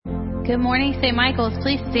Good morning, St. Michaels.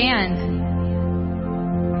 Please stand.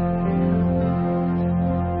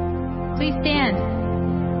 Please stand.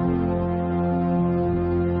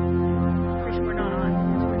 Christian, we're not on.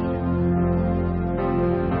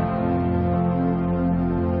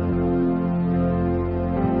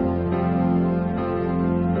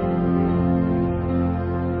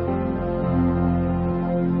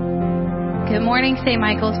 Good morning, St.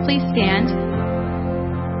 Michaels. Please stand.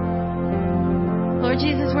 Lord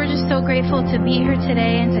Jesus, we're just so grateful to be here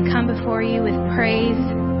today and to come before you with praise.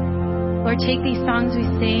 Lord, take these songs we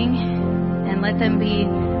sing and let them be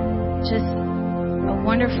just a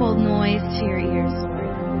wonderful noise to your ears, Lord.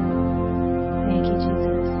 Thank you,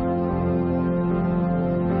 Jesus.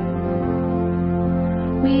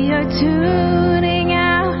 We are tuning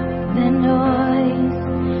out the noise,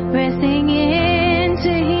 pressing in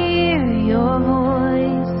to hear your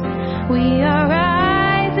voice. We are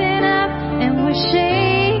rising up and we're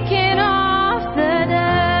shaking off the dust.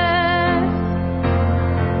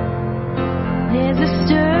 There's a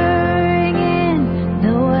stirring in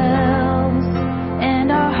the wells,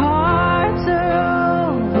 and our hearts are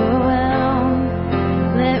overwhelmed.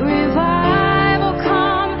 Let revival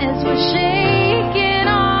come as we're shaking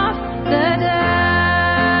off the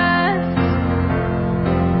dust.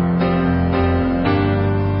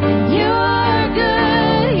 And you're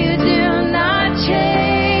good, you do not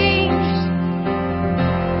change.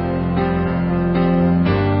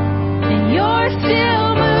 And you're still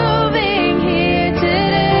moving here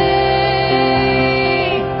today.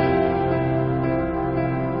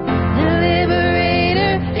 The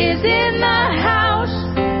liberator is in the house.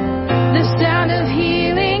 The sound of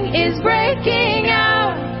healing is breaking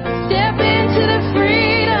out. Step into the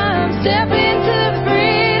freedom. Step into the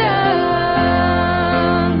freedom.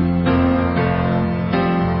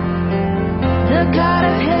 The God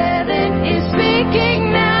of heaven is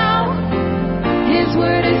speaking now. His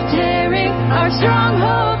word is tearing our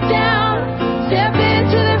stronghold down. Step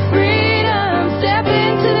into the freedom. Step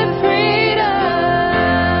into the freedom.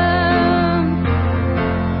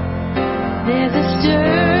 There's a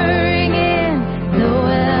stirring in the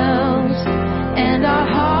wells, and our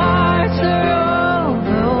hearts are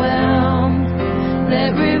overwhelmed.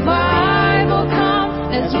 Let revival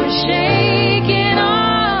come as we're shaking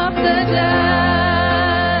off the dust.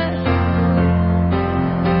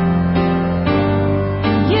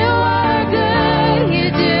 And you are good, you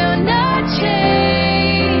do not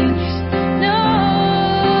change. No.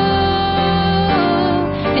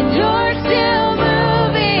 And you're still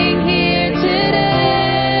moving here today.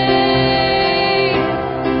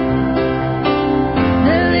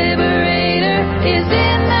 The liberator is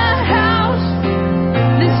in the house.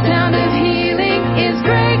 The sound of healing is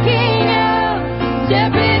breaking out.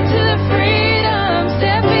 Step into the freedom.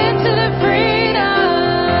 Step into the freedom.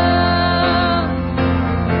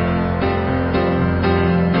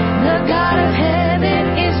 The God of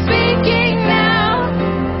heaven is speaking now.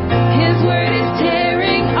 His word is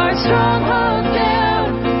tearing our stronghold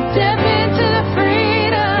down. Step into the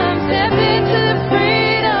freedom. Step into the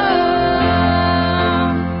freedom.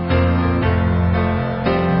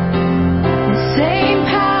 The same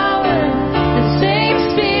power, the same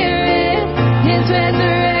spirit, his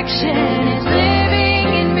resurrection is living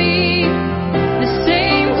in me. The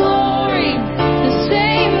same glory, the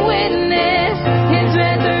same witness, his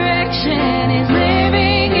resurrection is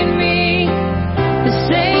living in me. The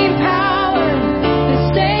same power, the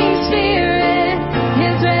same spirit,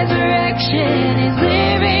 his resurrection is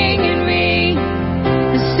living in me.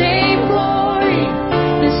 The same glory,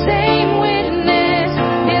 the same witness,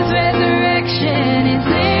 his resurrection is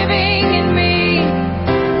living in me.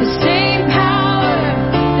 The same power,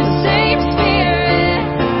 the same spirit,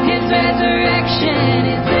 his resurrection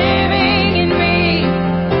is living in me.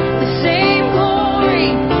 The same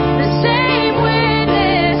glory, the same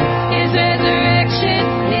witness, his resurrection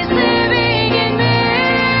is living in me.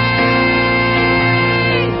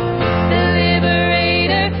 The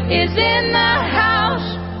liberator is in the house.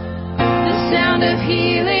 The sound of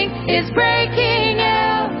healing is breaking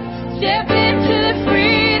out. Step into the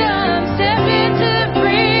freedom. Step into the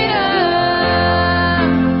freedom.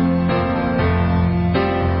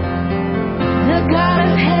 The God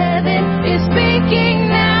of heaven is speaking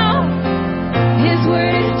now. His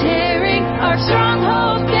word is tearing our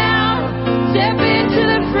stronghold down. Step into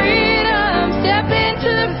the freedom. Step into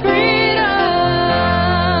the freedom.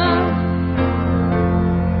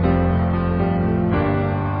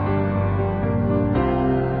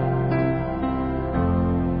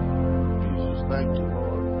 Jesus, thank you,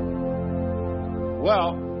 Lord.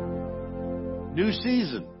 Well, new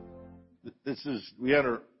season. We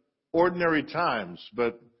enter ordinary times,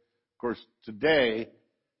 but course, today,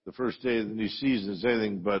 the first day of the new season, is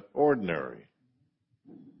anything but ordinary.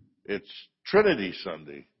 It's Trinity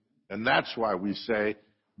Sunday. And that's why we say,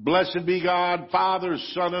 blessed be God, Father,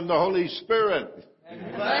 Son, and the Holy Spirit.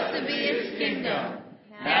 And blessed be His kingdom,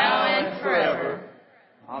 now and forever.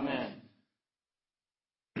 Amen.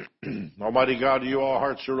 Almighty God, to you all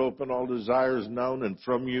hearts are open, all desires known, and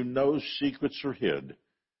from you no secrets are hid.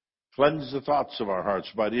 Cleanse the thoughts of our hearts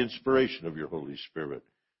by the inspiration of your Holy Spirit,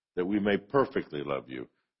 that we may perfectly love you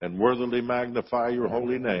and worthily magnify your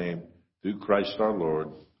holy name through Christ our Lord.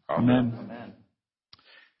 Amen. Amen.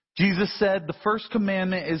 Jesus said, the first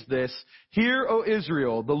commandment is this: Hear, O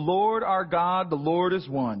Israel, the Lord our God, the Lord is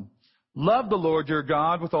one. Love the Lord your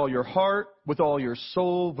God with all your heart, with all your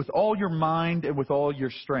soul, with all your mind, and with all your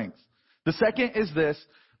strength. The second is this: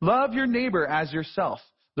 love your neighbor as yourself.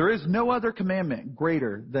 There is no other commandment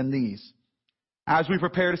greater than these. As we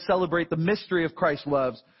prepare to celebrate the mystery of Christ's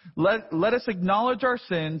love, let us acknowledge our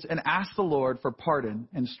sins and ask the Lord for pardon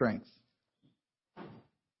and strength.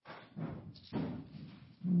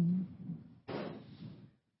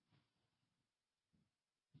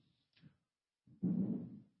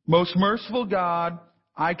 Most merciful God,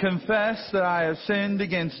 I confess that I have sinned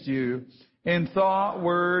against you in thought,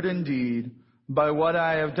 word, and deed, by what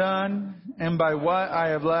I have done and by what I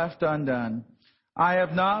have left undone. I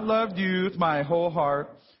have not loved you with my whole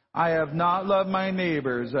heart. I have not loved my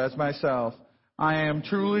neighbors as myself. I am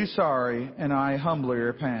truly sorry, and I humbly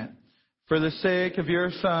repent. For the sake of your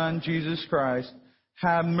Son, Jesus Christ,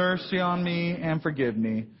 have mercy on me and forgive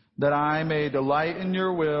me, that I may delight in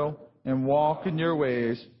your will and walk in your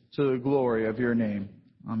ways to the glory of your name.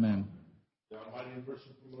 Amen. The Almighty and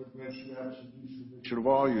merciful Lord grant you absolution of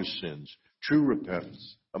all your sins, true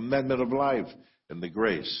repentance, amendment of life, and the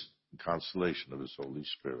grace and consolation of His Holy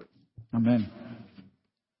Spirit. Amen.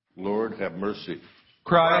 Lord, have mercy.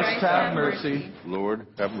 Christ, have mercy. Lord,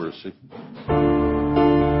 have mercy.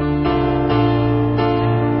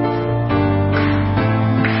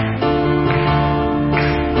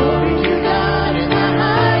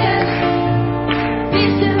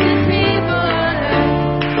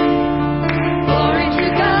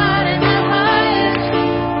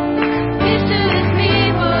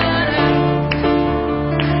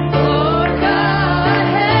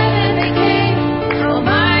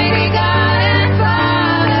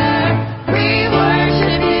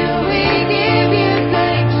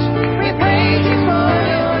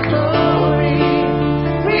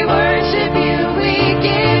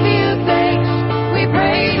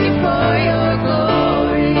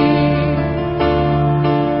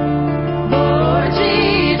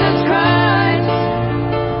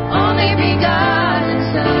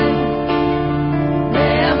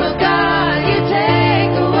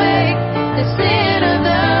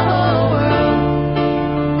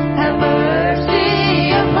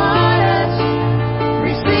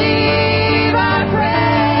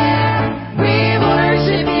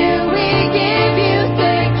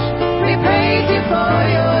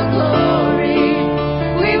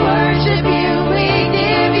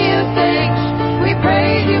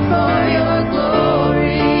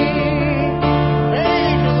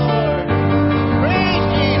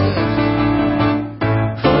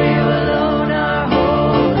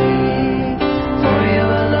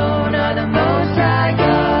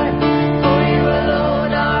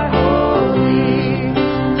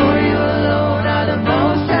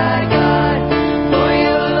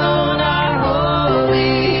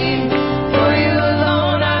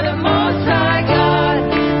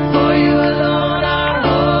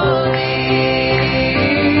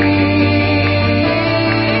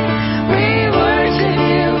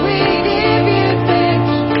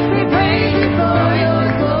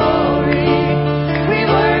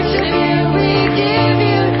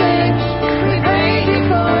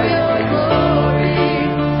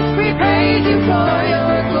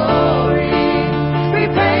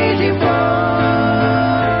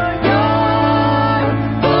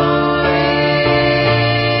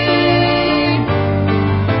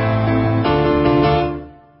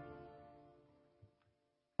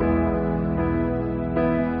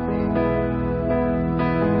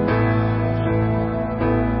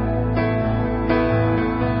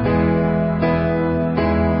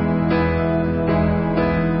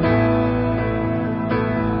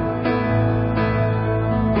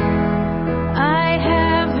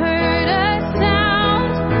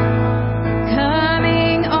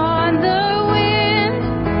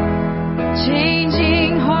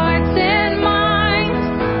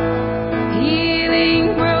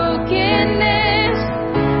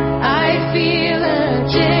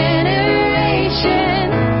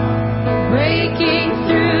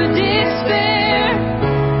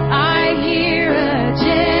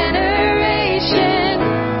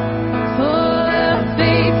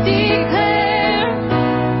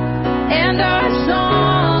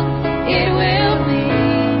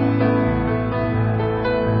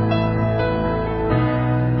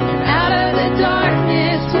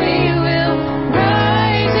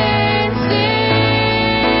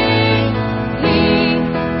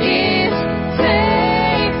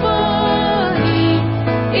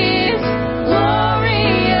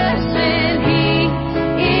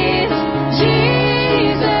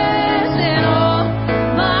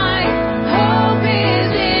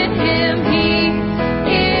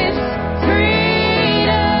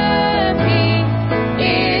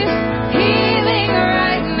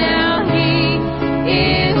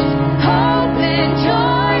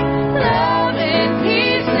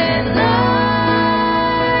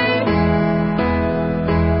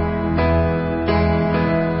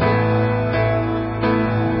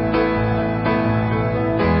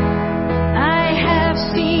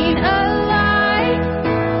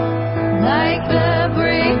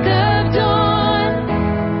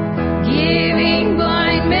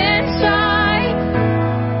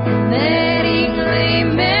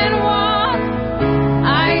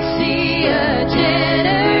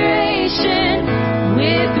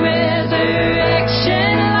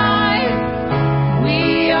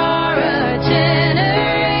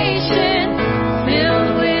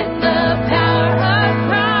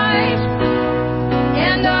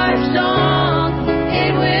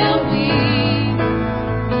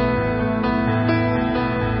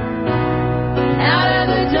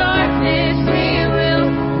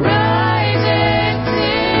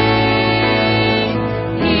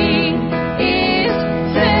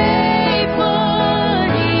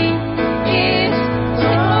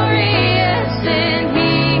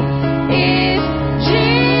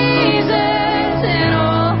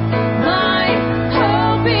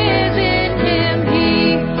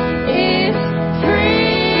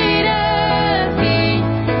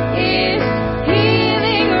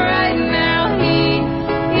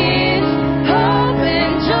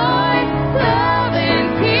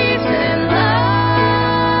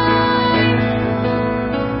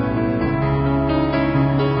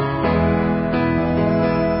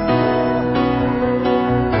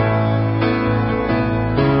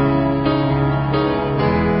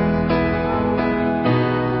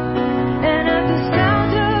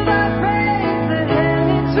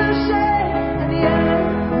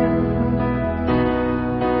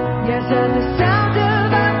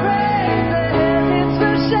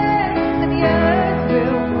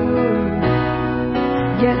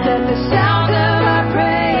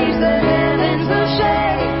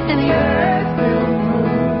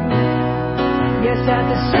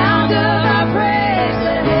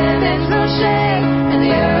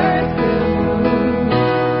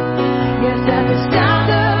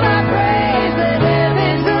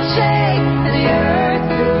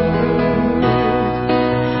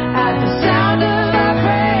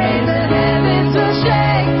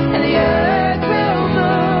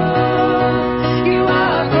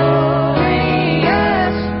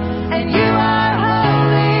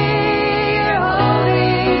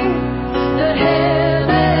 The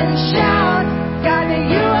heavens shout, God, that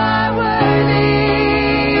you are worthy.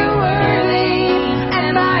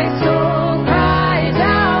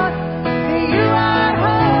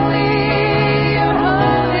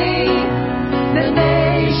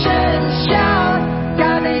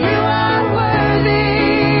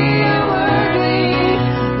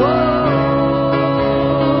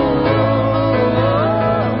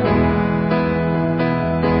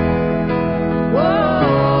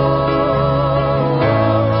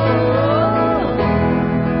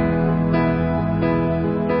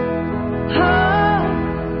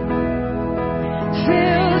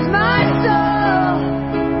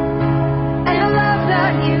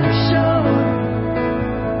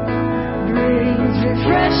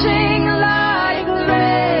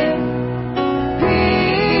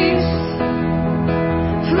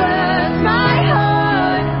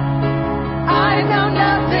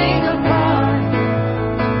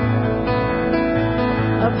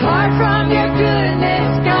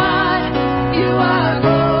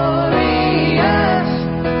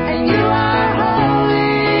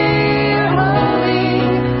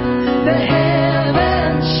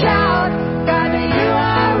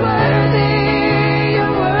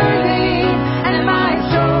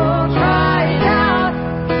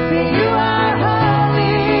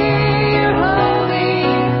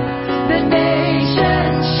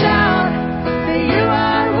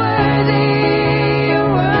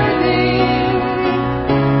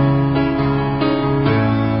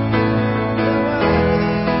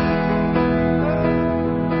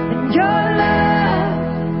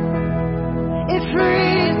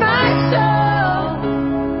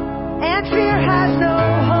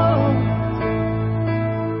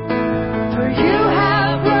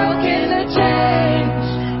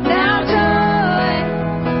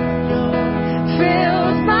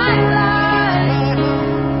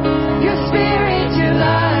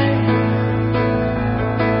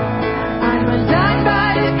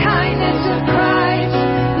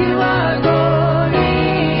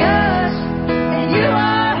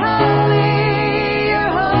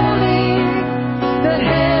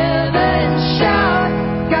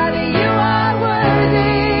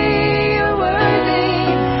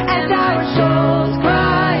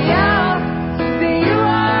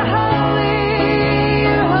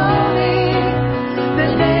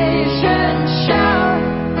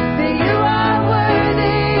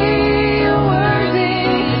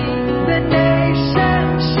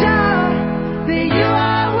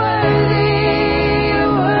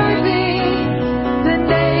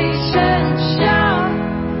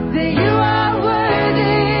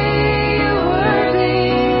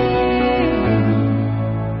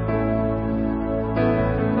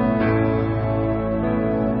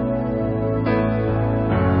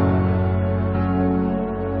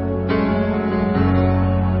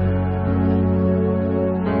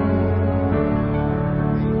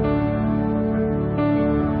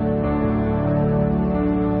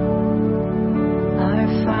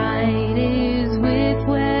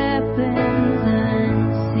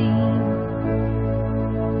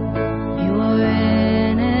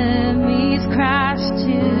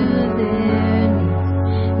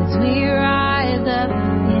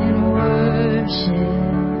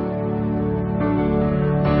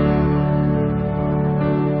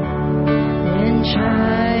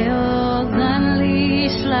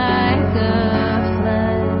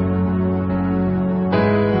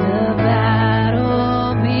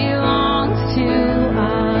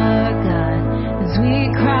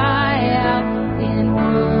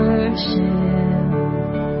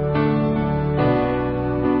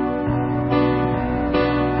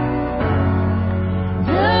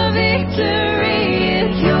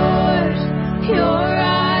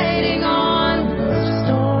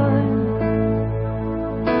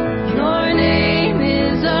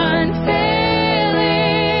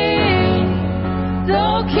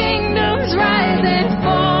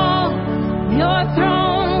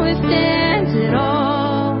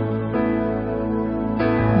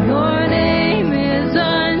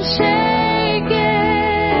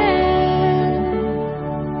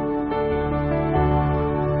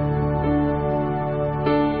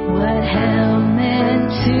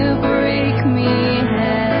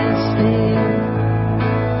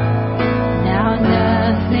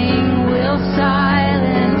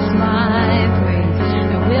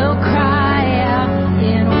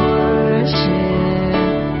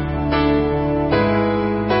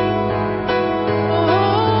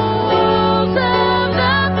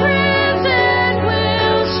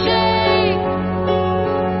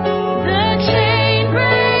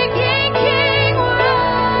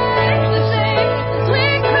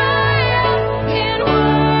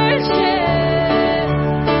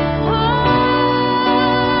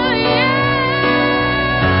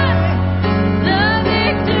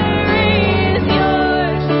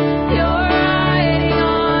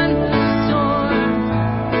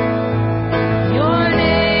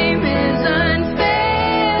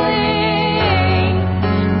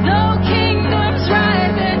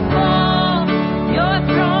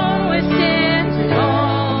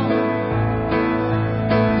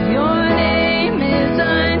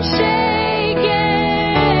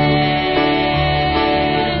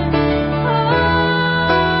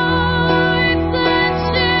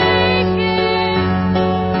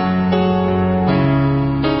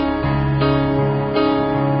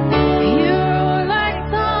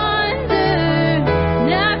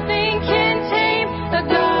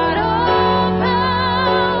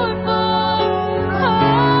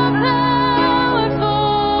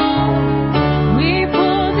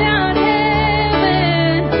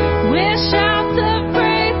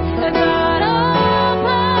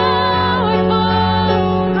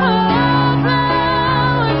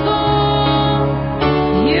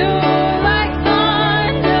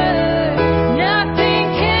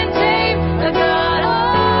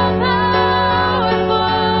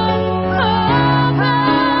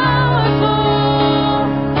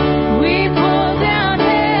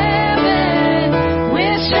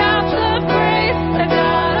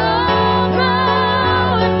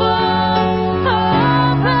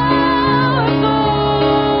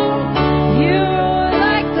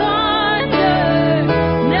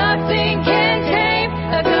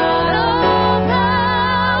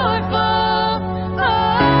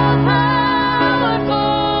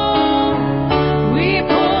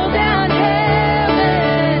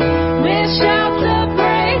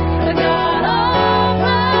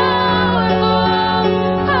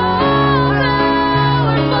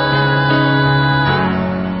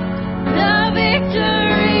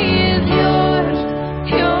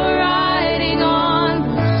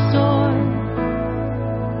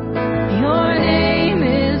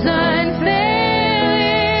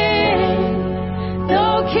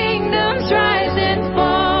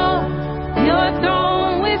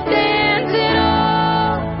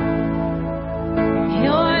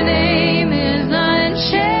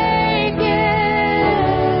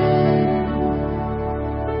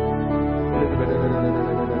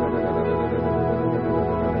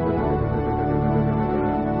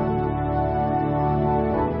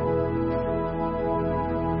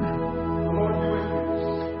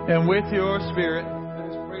 And with your spirit, let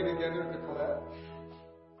us pray together to collect.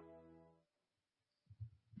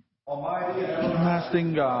 Almighty and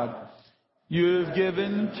everlasting God, you have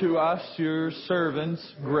given to us, your servants,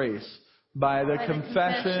 grace by the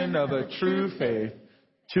confession of a true faith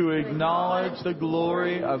to acknowledge the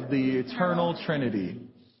glory of the eternal Trinity,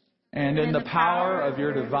 and in the power of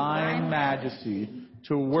your divine majesty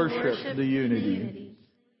to worship the unity.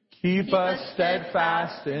 Keep us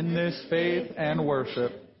steadfast in this faith and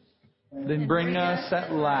worship, then bring us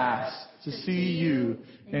at last to see you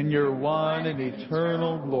in your one and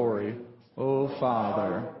eternal glory, O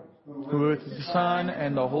Father, who with the Son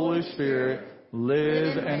and the Holy Spirit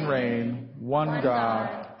live and reign, one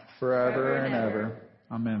God, forever and ever.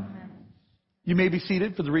 Amen. You may be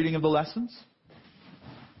seated for the reading of the lessons.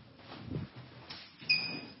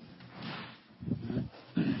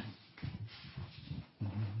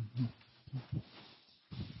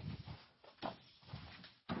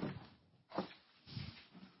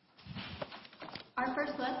 Our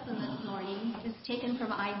first lesson this morning is taken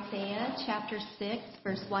from Isaiah chapter 6,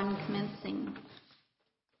 verse 1 commencing.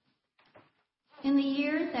 In the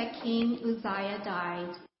year that King Uzziah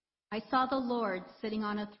died, I saw the Lord sitting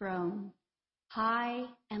on a throne, high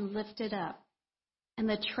and lifted up, and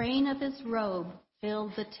the train of his robe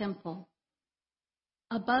filled the temple.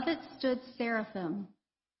 Above it stood seraphim.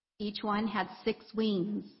 Each one had 6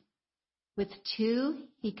 wings. With 2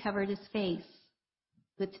 he covered his face.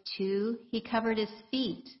 With 2 he covered his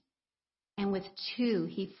feet, and with 2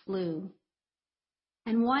 he flew.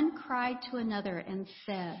 And one cried to another and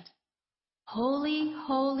said, Holy,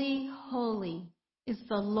 holy, holy is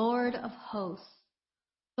the Lord of hosts.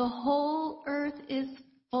 The whole earth is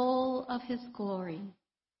full of his glory.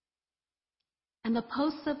 And the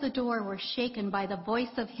posts of the door were shaken by the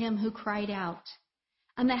voice of him who cried out,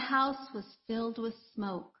 and the house was filled with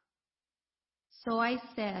smoke. So I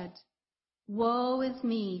said, Woe is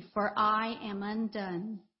me, for I am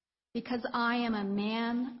undone, because I am a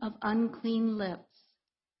man of unclean lips,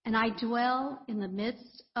 and I dwell in the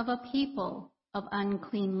midst of a people of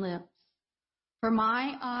unclean lips. For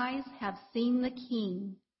my eyes have seen the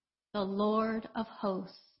King, the Lord of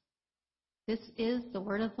hosts. This is the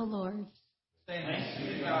word of the Lord. Thanks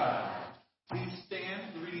be to God. Please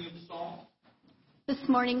stand for the reading of the psalm. This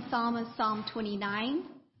morning's psalm is Psalm 29.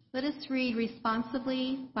 Let us read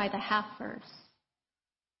responsively by the half verse.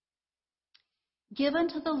 Give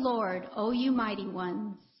unto the Lord, O you mighty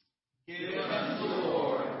ones. Give unto the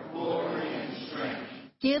Lord glory and strength.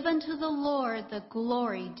 Give unto the Lord the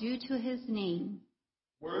glory due to his name.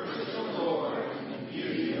 Worship the Lord in the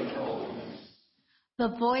beauty of holiness. The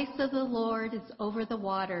voice of the Lord is over the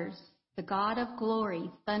waters. The God of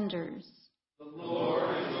glory thunders. The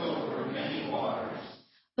Lord is over many waters.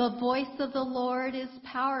 The voice of the Lord is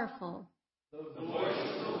powerful. The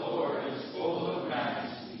voice of the Lord is full of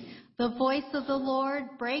majesty. The voice of the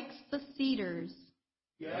Lord breaks the cedars.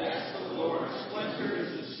 Yes, the Lord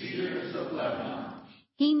splinters the cedars of Lebanon.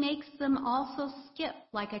 He makes them also skip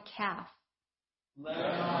like a calf. Lebanon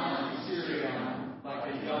and Syrian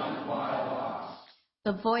like a young wild ox.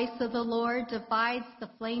 The voice of the Lord divides the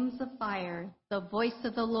flames of fire. The voice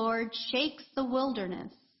of the Lord shakes the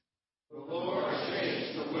wilderness. The Lord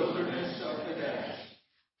shakes the wilderness of Kadesh.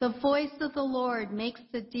 The voice of the Lord makes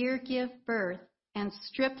the deer give birth and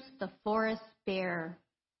strips the forest bare.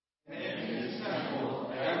 And in his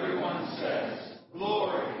temple everyone says,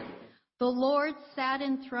 Glory. The Lord sat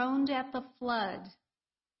enthroned at the flood.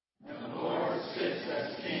 And the Lord sits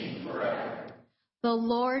as king forever. The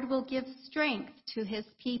Lord will give strength to his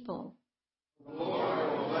people. The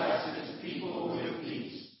Lord will bless his people with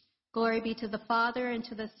peace. Glory be to the Father, and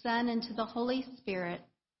to the Son, and to the Holy Spirit.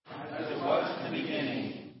 As it was in the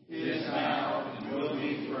beginning, is now, and will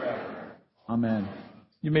be forever. Amen.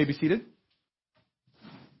 You may be seated.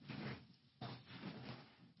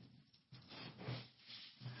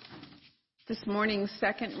 This morning's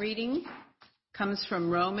second reading comes from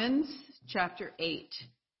Romans chapter 8,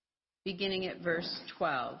 beginning at verse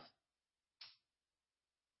 12.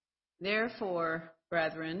 Therefore,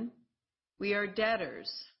 brethren, we are debtors,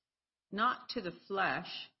 not to the flesh,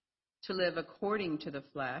 to live according to the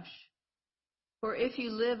flesh. For if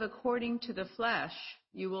you live according to the flesh,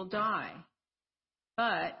 you will die.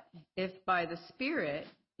 But if by the Spirit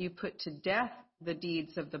you put to death the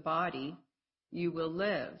deeds of the body, you will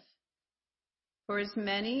live. For as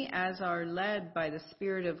many as are led by the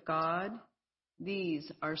Spirit of God,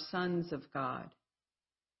 these are sons of God.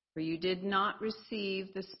 For you did not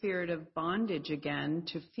receive the spirit of bondage again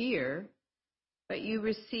to fear, but you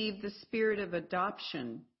received the spirit of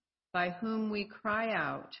adoption, by whom we cry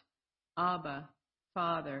out, Abba,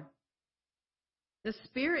 Father. The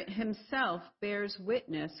Spirit himself bears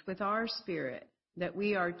witness with our spirit that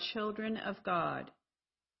we are children of God.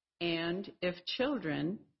 And if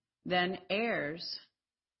children, then heirs,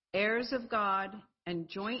 heirs of God and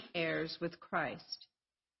joint heirs with Christ,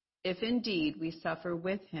 if indeed we suffer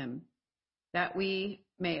with him, that we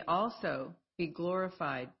may also be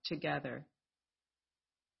glorified together.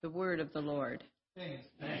 The word of the Lord. Thanks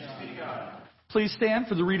be to God. Please stand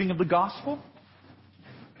for the reading of the gospel.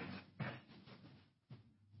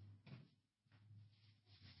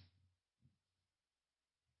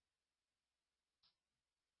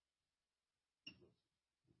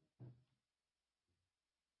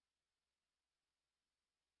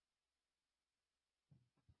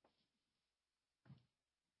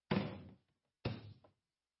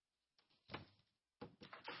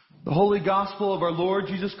 The Holy Gospel of our Lord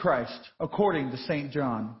Jesus Christ, according to St.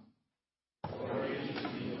 John.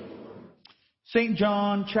 St.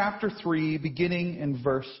 John, chapter 3, beginning in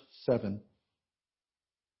verse 7.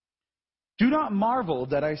 Do not marvel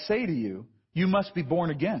that I say to you, you must be born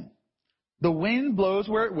again. The wind blows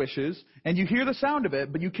where it wishes, and you hear the sound of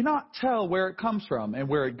it, but you cannot tell where it comes from and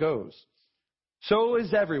where it goes. So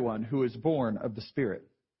is everyone who is born of the Spirit.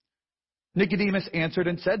 Nicodemus answered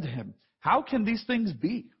and said to him, how can these things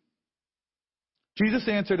be? Jesus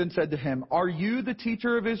answered and said to him, are you the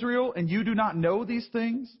teacher of Israel, and you do not know these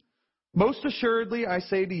things? Most assuredly, I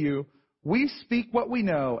say to you, we speak what we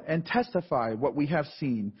know and testify what we have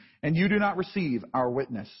seen, and you do not receive our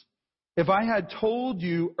witness. If I had told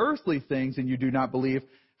you earthly things and you do not believe,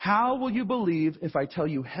 how will you believe if I tell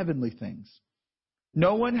you heavenly things?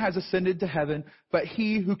 No one has ascended to heaven but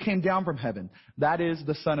he who came down from heaven, that is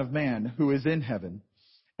the Son of Man who is in heaven.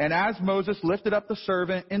 And as Moses lifted up the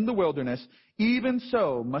servant in the wilderness, even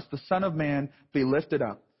so must the Son of Man be lifted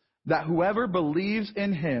up, that whoever believes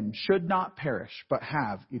in him should not perish, but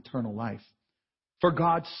have eternal life. For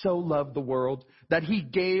God so loved the world that he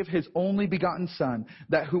gave his only begotten Son,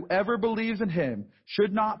 that whoever believes in him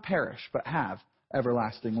should not perish, but have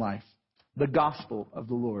everlasting life. The Gospel of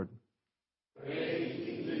the Lord.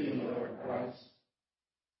 Praise to you, Lord Christ.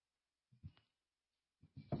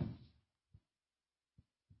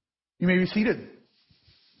 You may be seated.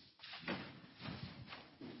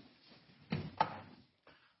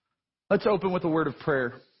 Let's open with a word of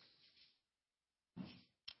prayer.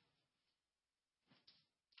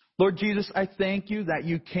 Lord Jesus, I thank you that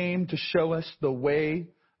you came to show us the way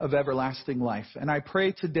of everlasting life. And I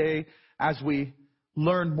pray today as we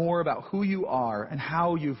learn more about who you are and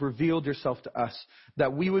how you've revealed yourself to us,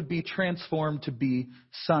 that we would be transformed to be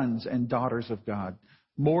sons and daughters of God.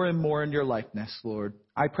 More and more in your likeness, Lord.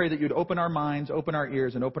 I pray that you'd open our minds, open our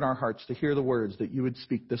ears, and open our hearts to hear the words that you would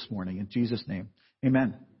speak this morning. In Jesus' name,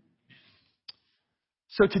 amen.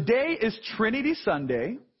 So today is Trinity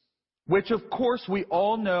Sunday, which of course we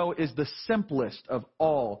all know is the simplest of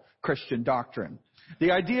all Christian doctrine.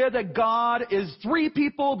 The idea that God is three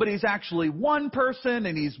people, but he's actually one person,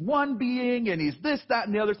 and he's one being, and he's this, that,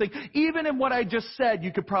 and the other thing. Even in what I just said,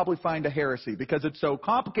 you could probably find a heresy because it's so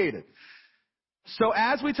complicated. So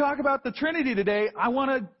as we talk about the Trinity today, I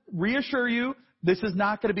want to reassure you, this is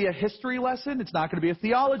not going to be a history lesson. It's not going to be a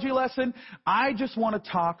theology lesson. I just want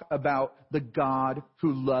to talk about the God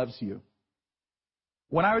who loves you.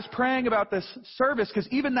 When I was praying about this service, because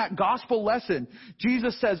even that gospel lesson,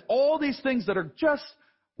 Jesus says all these things that are just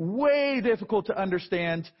way difficult to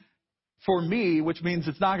understand for me, which means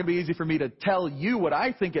it's not going to be easy for me to tell you what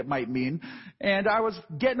I think it might mean. And I was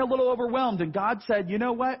getting a little overwhelmed. And God said, you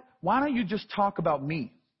know what? Why don't you just talk about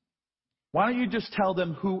me? Why don't you just tell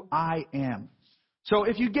them who I am? So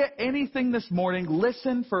if you get anything this morning,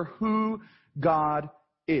 listen for who God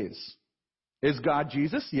is. Is God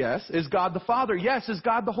Jesus? Yes. Is God the Father? Yes. Is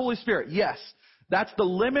God the Holy Spirit? Yes. That's the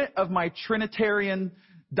limit of my Trinitarian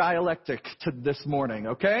dialectic to this morning,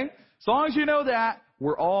 okay? As long as you know that,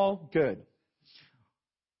 we're all good.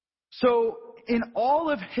 So in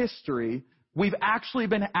all of history, we've actually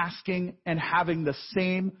been asking and having the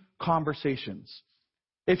same conversations.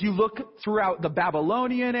 If you look throughout the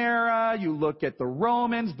Babylonian era, you look at the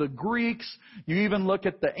Romans, the Greeks, you even look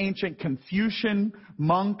at the ancient Confucian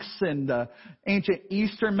monks and the ancient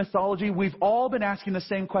Eastern mythology, we've all been asking the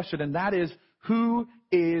same question, and that is, who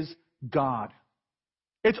is God?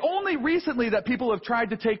 It's only recently that people have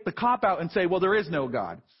tried to take the cop-out and say, well, there is no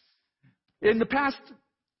God. In the past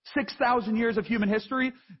 6,000 years of human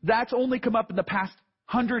history, that's only come up in the past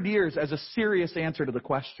 100 years as a serious answer to the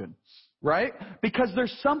question. Right? Because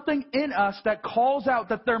there's something in us that calls out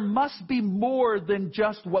that there must be more than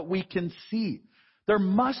just what we can see. There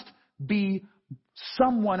must be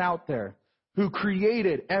someone out there who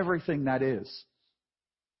created everything that is.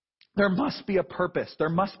 There must be a purpose. There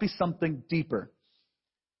must be something deeper.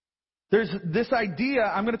 There's this idea,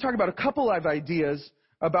 I'm going to talk about a couple of ideas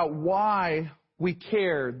about why we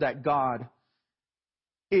care that God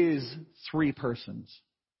is three persons.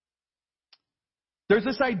 There's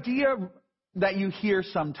this idea that you hear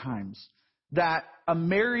sometimes that a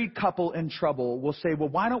married couple in trouble will say, well,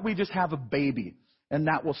 why don't we just have a baby and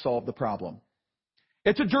that will solve the problem?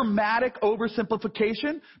 It's a dramatic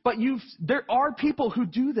oversimplification, but there are people who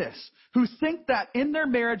do this, who think that in their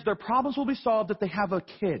marriage their problems will be solved if they have a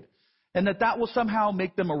kid, and that will somehow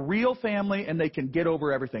make them a real family and they can get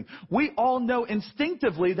over everything. We all know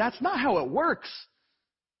instinctively that's not how it works.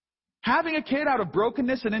 Having a kid out of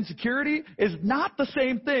brokenness and insecurity is not the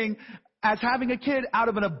same thing as having a kid out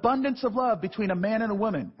of an abundance of love between a man and a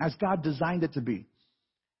woman, as God designed it to be.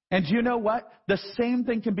 And do you know what? The same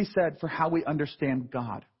thing can be said for how we understand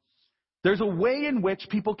God. There's a way in which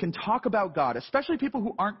people can talk about God, especially people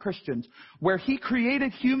who aren't Christians, where He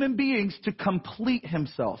created human beings to complete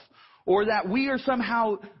Himself, or that we are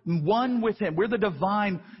somehow one with Him. We're the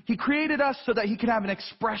divine. He created us so that He could have an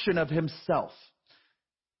expression of Himself.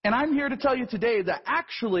 And I'm here to tell you today that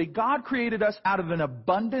actually God created us out of an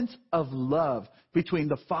abundance of love between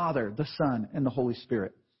the Father, the Son, and the Holy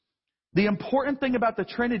Spirit. The important thing about the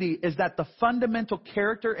Trinity is that the fundamental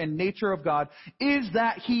character and nature of God is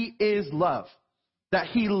that He is love. That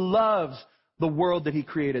He loves the world that He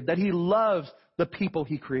created. That He loves the people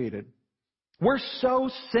He created. We're so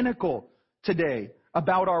cynical today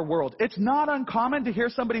about our world. It's not uncommon to hear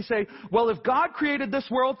somebody say, well, if God created this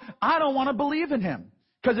world, I don't want to believe in Him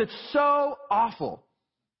because it's so awful.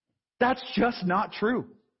 That's just not true.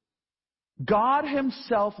 God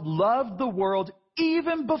Himself loved the world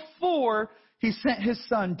even before He sent His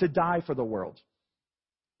Son to die for the world.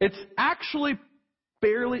 It's actually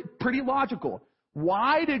pretty logical.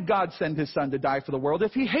 Why did God send His Son to die for the world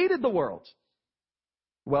if He hated the world?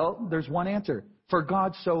 Well, there's one answer. For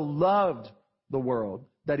God so loved the world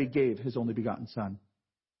that He gave His only begotten Son.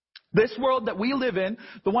 This world that we live in,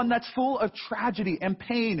 the one that's full of tragedy and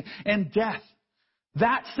pain and death,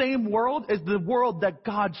 that same world is the world that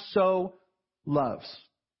God so loves.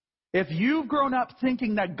 If you've grown up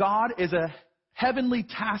thinking that God is a heavenly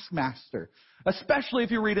taskmaster, especially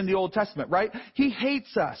if you read in the Old Testament, right? He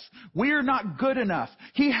hates us. We're not good enough.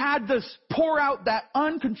 He had to pour out that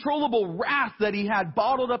uncontrollable wrath that He had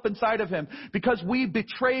bottled up inside of Him because we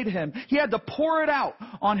betrayed Him. He had to pour it out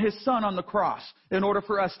on His Son on the cross in order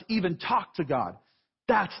for us to even talk to God.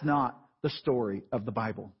 That's not the story of the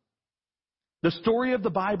Bible. The story of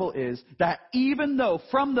the Bible is that even though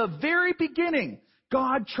from the very beginning,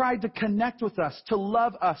 God tried to connect with us, to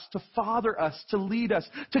love us, to father us, to lead us,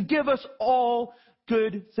 to give us all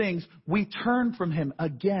good things, we turn from Him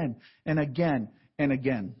again and again and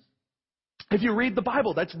again. If you read the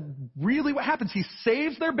Bible, that's really what happens. He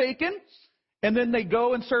saves their bacon, and then they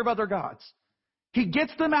go and serve other gods. He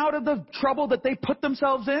gets them out of the trouble that they put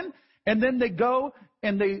themselves in, and then they go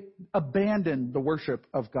and they abandon the worship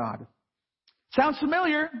of God. Sounds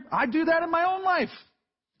familiar? I do that in my own life.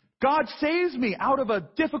 God saves me out of a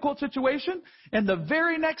difficult situation, and the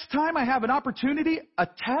very next time I have an opportunity, a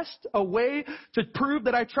test, a way to prove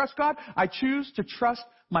that I trust God, I choose to trust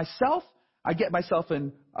myself. I get myself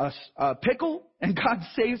in a pickle, and God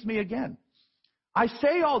saves me again. I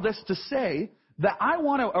say all this to say that I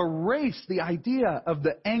want to erase the idea of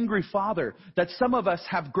the angry father that some of us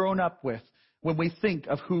have grown up with when we think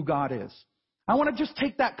of who God is. I want to just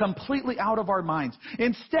take that completely out of our minds.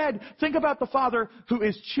 Instead, think about the Father who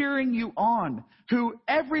is cheering you on, who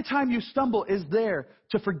every time you stumble is there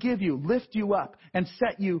to forgive you, lift you up, and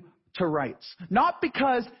set you to rights. Not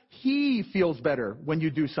because He feels better when you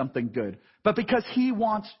do something good, but because He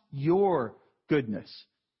wants your goodness.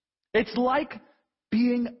 It's like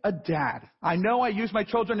being a dad. I know I use my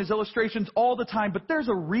children as illustrations all the time, but there's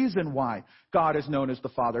a reason why God is known as the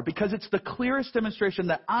Father, because it's the clearest demonstration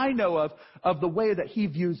that I know of the way that He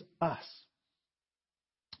views us.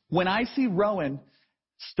 When I see Rowan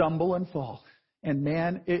stumble and fall, and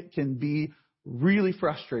man, it can be really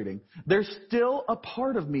frustrating. There's still a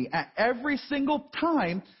part of me at every single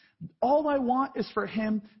time, all I want is for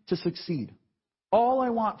him to succeed. All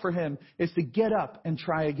I want for him is to get up and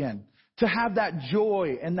try again. To have that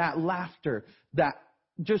joy and that laughter that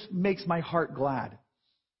just makes my heart glad.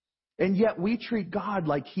 And yet we treat God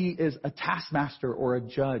like He is a taskmaster or a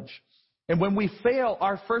judge. And when we fail,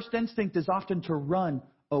 our first instinct is often to run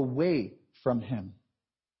away from Him.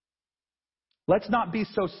 Let's not be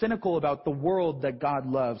so cynical about the world that God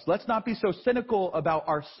loves. Let's not be so cynical about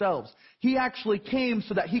ourselves. He actually came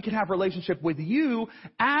so that He could have a relationship with you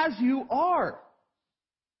as you are.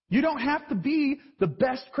 You don't have to be the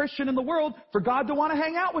best Christian in the world for God to want to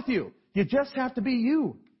hang out with you. You just have to be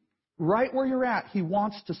you. Right where you're at, He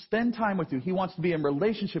wants to spend time with you. He wants to be in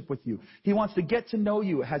relationship with you. He wants to get to know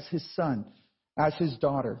you as His son, as His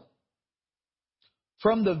daughter.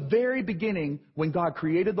 From the very beginning, when God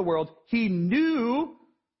created the world, He knew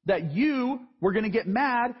that you were going to get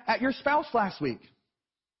mad at your spouse last week.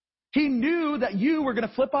 He knew that you were going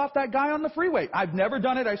to flip off that guy on the freeway. I've never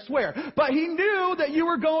done it, I swear. But He knew that you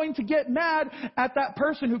were going to get mad at that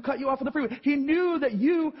person who cut you off on the freeway. He knew that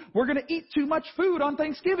you were going to eat too much food on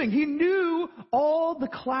Thanksgiving. He knew all the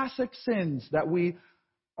classic sins that we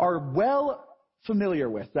are well familiar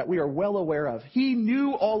with, that we are well aware of. He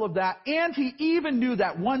knew all of that, and He even knew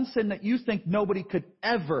that one sin that you think nobody could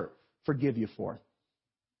ever forgive you for.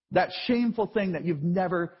 That shameful thing that you've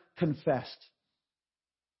never confessed.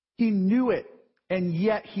 He knew it, and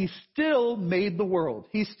yet He still made the world.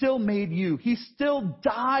 He still made you. He still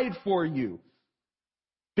died for you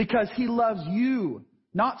because He loves you.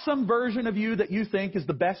 Not some version of you that you think is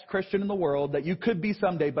the best Christian in the world, that you could be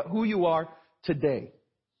someday, but who you are today.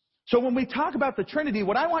 So when we talk about the Trinity,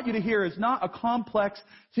 what I want you to hear is not a complex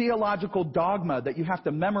theological dogma that you have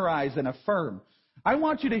to memorize and affirm. I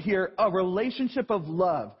want you to hear a relationship of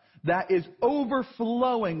love that is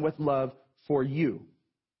overflowing with love for you,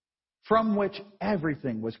 from which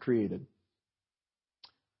everything was created.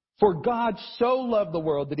 For God so loved the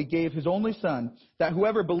world that He gave His only Son, that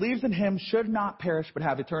whoever believes in Him should not perish but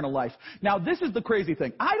have eternal life. Now, this is the crazy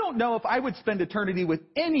thing. I don't know if I would spend eternity with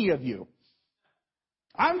any of you.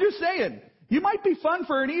 I'm just saying, you might be fun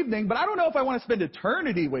for an evening, but I don't know if I want to spend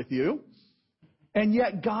eternity with you. And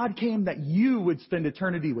yet God came that you would spend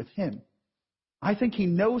eternity with Him. I think He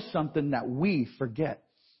knows something that we forget.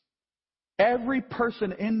 Every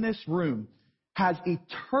person in this room has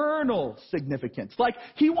eternal significance. Like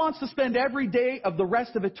He wants to spend every day of the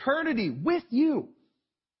rest of eternity with you.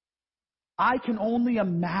 I can only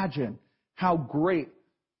imagine how great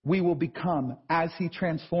we will become as He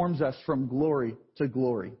transforms us from glory to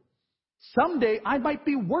glory. Someday I might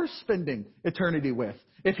be worth spending eternity with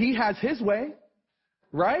if He has His way,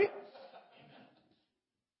 right?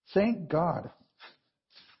 Thank God.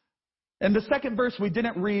 And the second verse we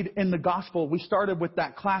didn't read in the gospel, we started with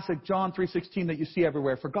that classic John 3:16 that you see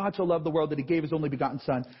everywhere. For God so loved the world that He gave His only begotten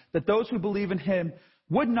Son, that those who believe in Him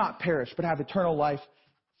would not perish but have eternal life.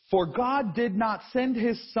 For God did not send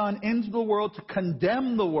His Son into the world to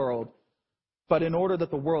condemn the world, but in order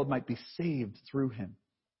that the world might be saved through Him.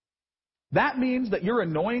 That means that your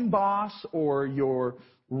annoying boss or your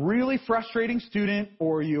really frustrating student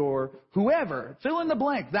or your whoever, fill in the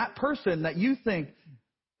blank, that person that you think,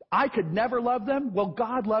 I could never love them. Well,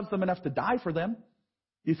 God loves them enough to die for them.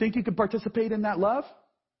 You think you could participate in that love?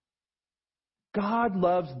 God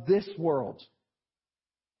loves this world.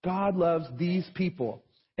 God loves these people.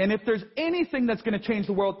 And if there's anything that's going to change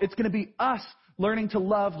the world, it's going to be us learning to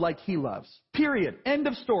love like He loves. Period. End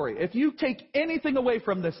of story. If you take anything away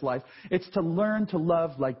from this life, it's to learn to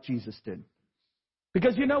love like Jesus did.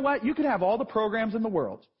 Because you know what? You could have all the programs in the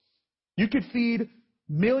world. You could feed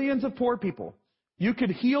millions of poor people. You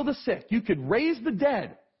could heal the sick. You could raise the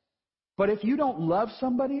dead. But if you don't love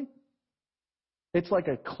somebody, it's like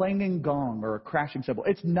a clanging gong or a crashing cymbal.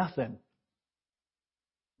 It's nothing.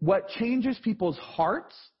 What changes people's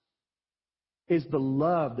hearts is the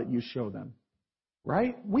love that you show them.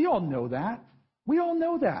 Right? We all know that. We all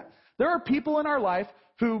know that. There are people in our life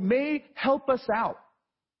who may help us out.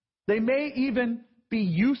 They may even be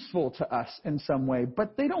useful to us in some way,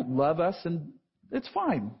 but they don't love us, and it's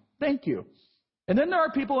fine. Thank you. And then there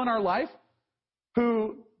are people in our life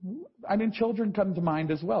who, children come to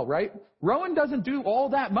mind as well, right? Rowan doesn't do all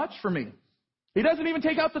that much for me. He doesn't even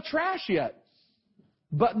take out the trash yet.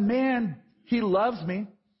 But man, he loves me.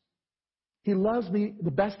 He loves me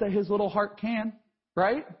the best that his little heart can,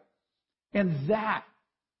 right? And that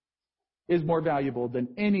is more valuable than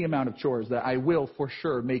any amount of chores that I will for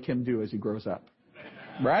sure make him do as he grows up,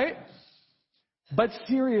 right? But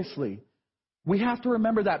seriously, we have to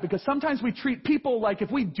remember that, because sometimes we treat people like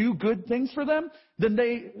if we do good things for them, then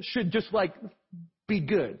they should just be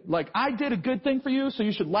good. Like, I did a good thing for you, so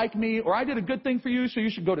you should like me, or I did a good thing for you, so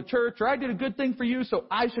you should go to church, or I did a good thing for you, so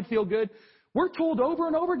I should feel good. We're told over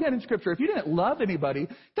and over again in Scripture, if you didn't love anybody, it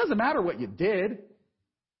doesn't matter what you did.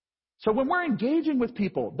 So when we're engaging with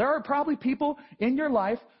people, there are probably people in your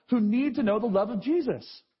life who need to know the love of Jesus.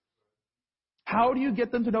 How do you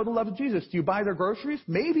get them to know the love of Jesus? Do you buy their groceries?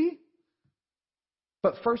 Maybe.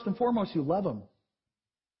 But first and foremost, you love them.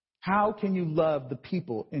 How can you love the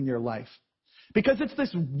people in your life? Because it's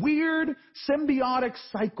this weird symbiotic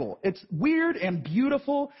cycle. It's weird and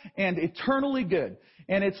beautiful and eternally good.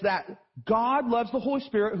 And it's that God loves the Holy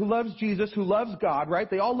Spirit, who loves Jesus, who loves God, right?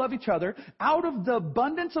 They all love each other. Out of the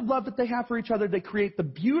abundance of love that they have for each other, they create the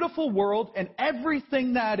beautiful world and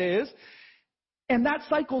everything that is. And that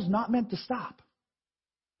cycle's not meant to stop.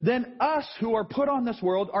 Then us who are put on this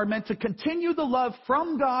world are meant to continue the love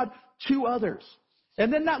from God to others.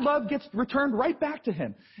 And then that love gets returned right back to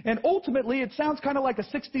Him. And ultimately, it sounds kind of like a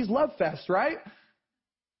 60s love fest, right?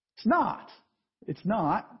 It's not. It's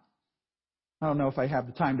not. I don't know if I have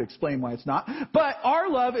the time to explain why it's not. But our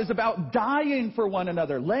love is about dying for one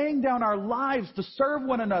another, laying down our lives to serve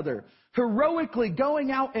one another, heroically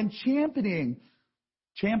going out and championing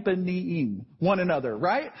one another,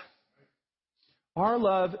 right? Our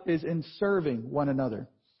love is in serving one another.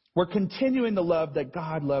 We're continuing the love that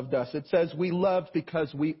God loved us. It says we loved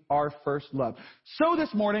because we are first loved. So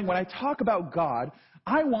this morning, when I talk about God,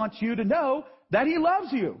 I want you to know that He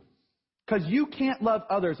loves you. Because you can't love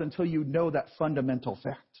others until you know that fundamental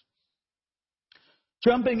fact.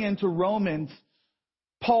 Jumping into Romans,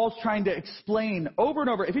 Paul's trying to explain over and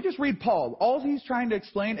over. If you just read Paul, all he's trying to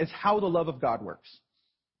explain is how the love of God works.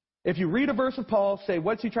 If you read a verse of Paul, say,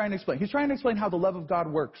 what's he trying to explain? He's trying to explain how the love of God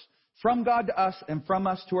works. From God to us and from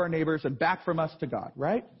us to our neighbors and back from us to God,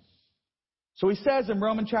 right? So he says in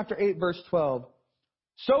Romans chapter 8, verse 12,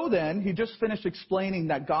 so then, he just finished explaining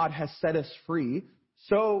that God has set us free.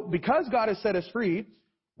 So because God has set us free,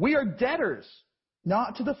 we are debtors,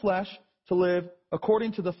 not to the flesh, to live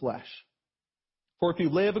according to the flesh. For if you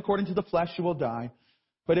live according to the flesh, you will die.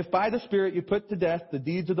 But if by the Spirit you put to death the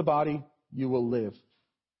deeds of the body, you will live.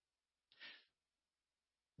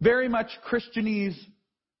 Very much Christianese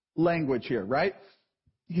language here, right?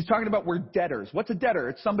 He's talking about we're debtors. What's a debtor?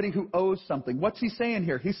 It's somebody who owes something. What's he saying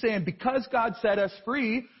here? He's saying because God set us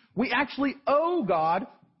free, we actually owe God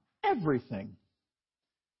everything.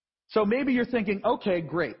 So maybe you're thinking, okay,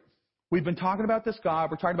 great. We've been talking about this God.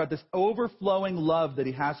 We're talking about this overflowing love that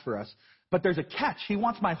He has for us. But there's a catch. He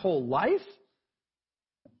wants my whole life?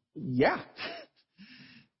 Yeah.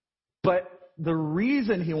 But the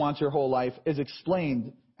reason He wants your whole life is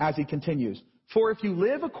explained as he continues. For if you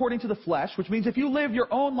live according to the flesh, which means if you live your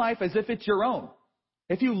own life as if it's your own,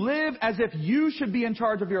 if you live as if you should be in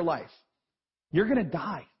charge of your life, you're going to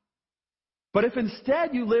die. But if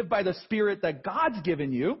instead you live by the Spirit that God's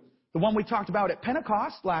given you, the one we talked about at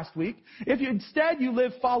Pentecost last week, if you instead you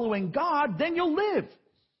live following God, then you'll live.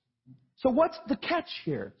 So what's the catch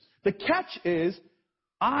here? The catch is,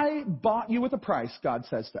 I bought you with a price, God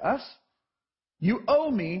says to us. You owe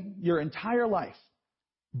me your entire life.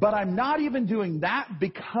 But I'm not even doing that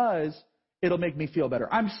because it'll make me feel better.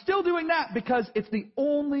 I'm still doing that because it's the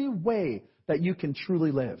only way that you can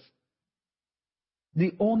truly live.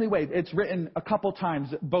 The only way. It's written a couple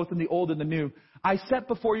times, both in the Old and the New. I set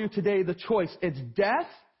before you today the choice. It's death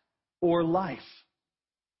or life.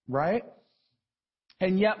 Right?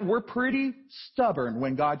 And yet we're pretty stubborn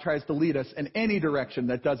when God tries to lead us in any direction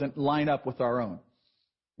that doesn't line up with our own.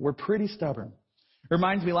 We're pretty stubborn. It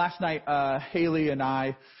reminds me, last night, Haley and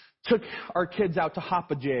I took our kids out to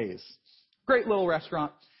Hoppa Jay's. Great little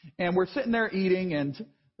restaurant. And we're sitting there eating, and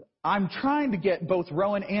I'm trying to get both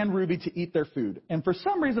Rowan and Ruby to eat their food. And for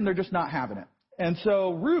some reason, they're just not having it. And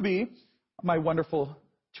so Ruby, my wonderful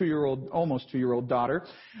almost 2-year-old daughter,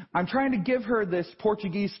 I'm trying to give her this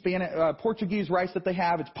Portuguese rice that they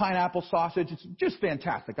have. It's pineapple sausage. It's just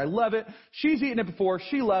fantastic. I love it. She's eaten it before.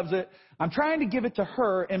 She loves it. I'm trying to give it to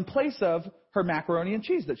her in place of her macaroni and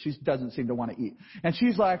cheese that she doesn't seem to want to eat. And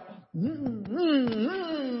she's like,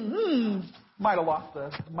 Might have lost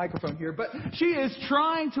the microphone here, but she is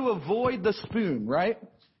trying to avoid the spoon, right?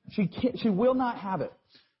 She will not have it.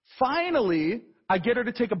 Finally, I get her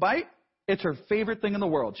to take a bite. It's her favorite thing in the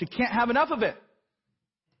world. She can't have enough of it.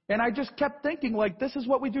 And I just kept thinking, like, this is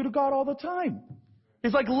what we do to God all the time.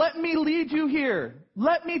 He's like, let me lead you here.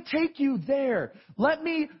 Let me take you there. Let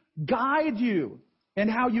me guide you in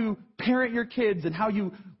how you parent your kids and how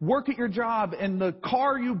you work at your job and the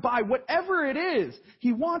car you buy, whatever it is.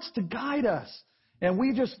 He wants to guide us. And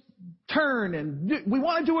we just turn and we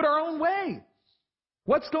want to do it our own way.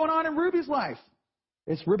 What's going on in Ruby's life?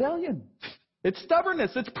 It's rebellion. It's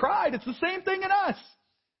stubbornness. It's pride. It's the same thing in us.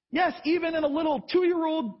 Yes, even in a little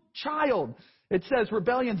 2-year-old child, it says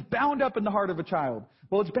rebellion's bound up in the heart of a child.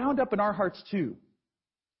 Well, it's bound up in our hearts too.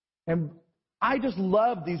 And I just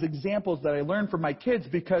love these examples that I learned from my kids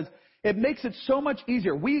because it makes it so much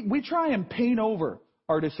easier. We try and paint over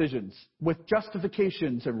our decisions with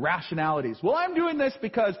justifications and rationalities. Well, I'm doing this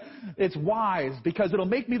because it's wise, because it'll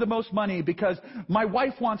make me the most money, because my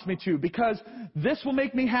wife wants me to, because this will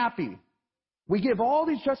make me happy. We give all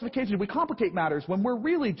these justifications. We complicate matters when we're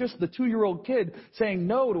really just the 2-year-old kid saying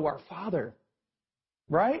no to our Father.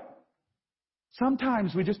 Right?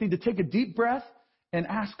 Sometimes we just need to take a deep breath and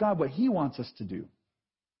ask God what He wants us to do.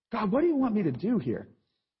 God, what do you want me to do here?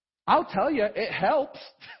 I'll tell you, it helps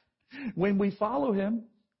when we follow Him.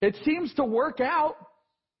 It seems to work out.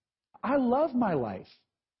 I love my life.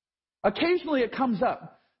 Occasionally it comes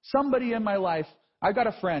up. Somebody in my life, I got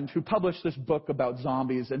a friend who published this book about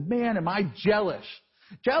zombies, and man, am I jealous.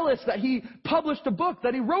 Jealous that he published a book,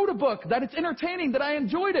 that he wrote a book, that it's entertaining, that I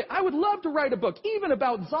enjoyed it. I would love to write a book, even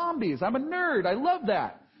about zombies. I'm a nerd. I love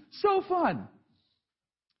that. So fun.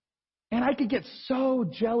 And I could get so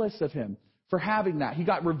jealous of him for having that. He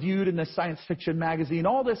got reviewed in this science fiction magazine,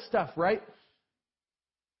 all this stuff, right?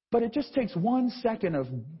 But it just takes 1 second of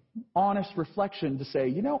honest reflection to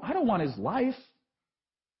say, I don't want his life.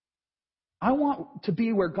 I want to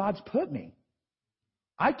be where God's put me.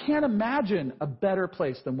 I can't imagine a better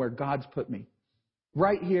place than where God's put me.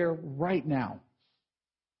 Right here, right now.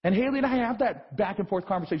 And Haley and I have that back and forth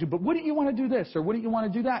conversation. But wouldn't you want to do this? Or wouldn't you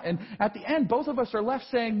want to do that? And at the end, both of us are left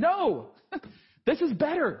saying, no, this is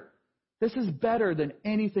better. This is better than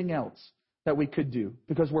anything else that we could do.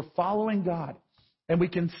 Because we're following God. And we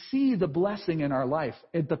can see the blessing in our life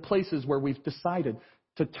at the places where we've decided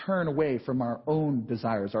to turn away from our own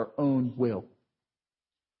desires, our own will.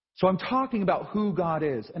 So I'm talking about who God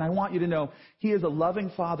is, and I want you to know He is a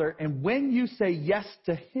loving Father, and when you say yes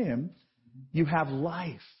to Him, you have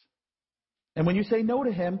life. And when you say no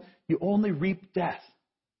to Him, you only reap death.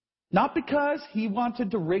 Not because He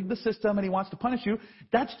wanted to rig the system and He wants to punish you.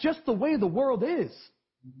 That's just the way the world is.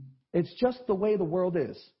 It's just the way the world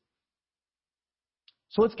is.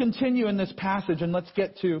 So let's continue in this passage, and let's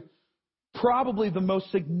get to probably the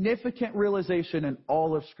most significant realization in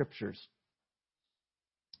all of Scriptures.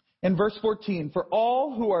 In verse 14, for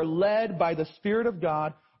all who are led by the Spirit of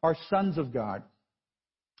God are sons of God.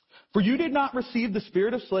 For you did not receive the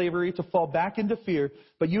spirit of slavery to fall back into fear,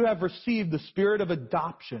 but you have received the spirit of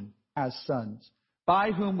adoption as sons,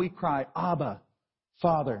 by whom we cry, Abba,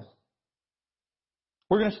 Father.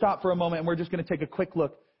 We're going to stop for a moment, and we're just going to take a quick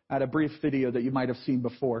look at a brief video that you might have seen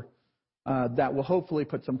before that will hopefully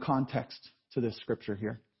put some context to this scripture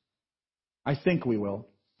here. I think we will.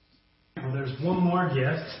 Well, there's one more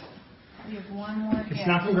gift. We have one more gift. It's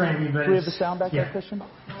not from Grammy, but Do we have the sound back there, Christian?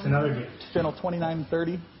 It's another gift. Channel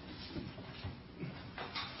 2930.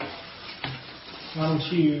 Why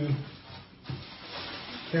don't you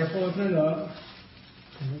careful open it up.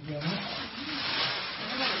 There we go.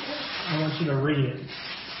 I want you to read it.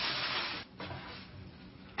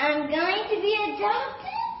 I'm going to be adopted.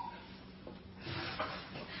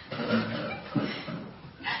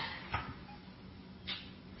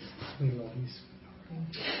 We love you,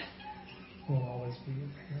 sweetheart. We'll always be your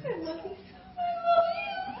parents. I love you so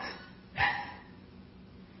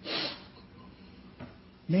much.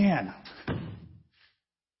 Man,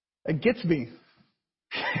 it gets me.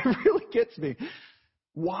 It really gets me.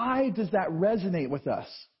 Why does that resonate with us?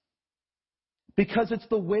 Because it's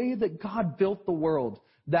the way that God built the world,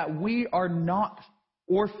 that we are not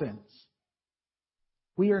orphans.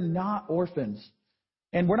 We are not orphans.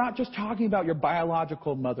 And we're not just talking about your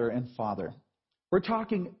biological mother and father. We're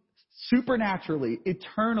talking supernaturally,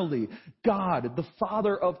 eternally. God, the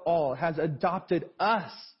Father of all, has adopted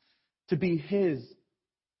us to be His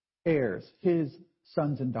heirs, His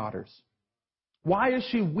sons and daughters. Why is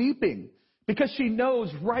she weeping? Because she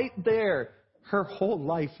knows right there her whole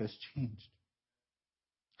life has changed.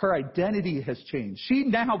 Her identity has changed. She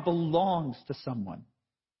now belongs to someone.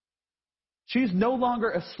 She's no longer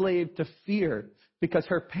a slave to fear because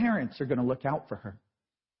her parents are going to look out for her.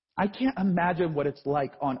 I can't imagine what it's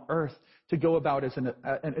like on earth to go about as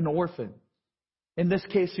an orphan. In this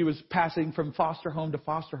case, she was passing from foster home to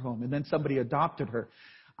foster home, and then somebody adopted her.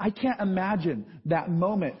 I can't imagine that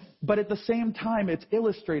moment, but at the same time, it's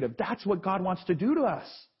illustrative. That's what God wants to do to us.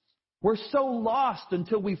 We're so lost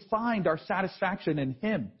until we find our satisfaction in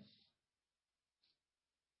Him.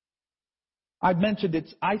 I've mentioned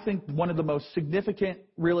it's, I think, one of the most significant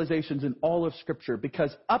realizations in all of Scripture,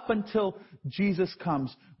 because up until Jesus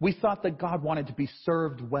comes, we thought that God wanted to be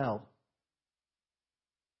served well.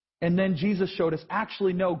 And then Jesus showed us,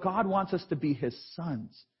 actually, no, God wants us to be His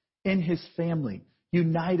sons, in His family,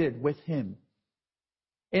 united with Him,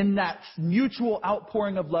 in that mutual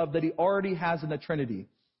outpouring of love that He already has in the Trinity.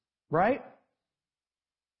 Right?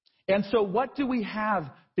 And so what do we have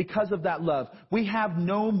because of that love? We have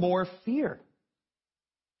no more fear.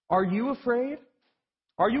 Are you afraid?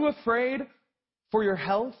 Are you afraid for your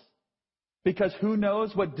health? Because who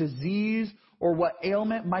knows what disease or what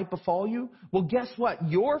ailment might befall you? Well, guess what?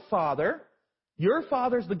 Your Father Your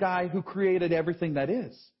Father's the guy who created everything that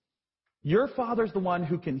is. Your Father's the one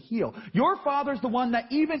who can heal. Your Father's the one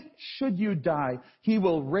that even should you die, He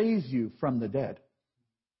will raise you from the dead.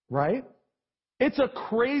 Right? It's a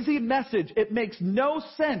crazy message. It makes no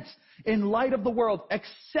sense in light of the world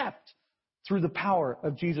except through the power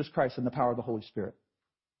of Jesus Christ and the power of the Holy Spirit.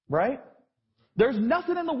 Right? There's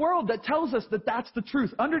nothing in the world that tells us that that's the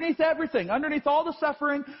truth. Underneath everything, underneath all the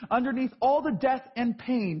suffering, underneath all the death and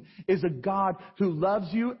pain is a God who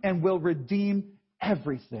loves you and will redeem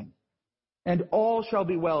everything. And all shall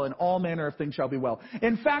be well, and all manner of things shall be well.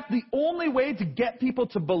 In fact, the only way to get people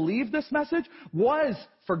to believe this message was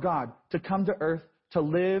for God to come to earth, to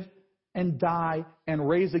live and die and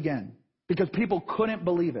raise again. Because people couldn't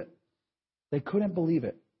believe it. They couldn't believe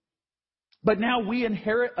it. But now we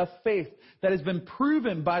inherit a faith that has been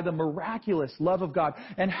proven by the miraculous love of God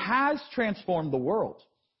and has transformed the world.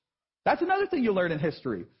 That's another thing you learn in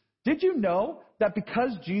history. Did you know that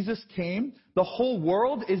because Jesus came, the whole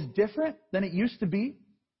world is different than it used to be?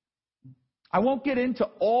 I won't get into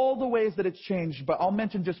all the ways that it's changed, but I'll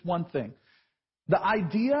mention just one thing. The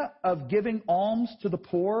idea of giving alms to the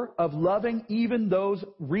poor, of loving even those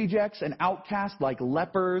rejects and outcasts like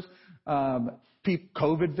lepers,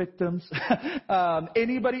 COVID victims,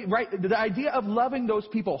 anybody, right? The idea of loving those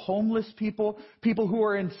people, homeless people, people who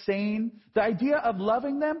are insane, the idea of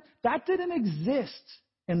loving them, that didn't exist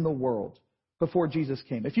in the world before Jesus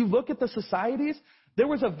came. If you look at the societies, there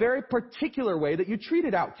was a very particular way that you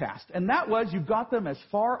treated outcasts, and that was you got them as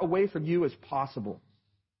far away from you as possible.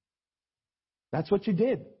 That's what you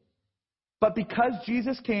did. But because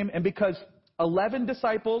Jesus came and because 11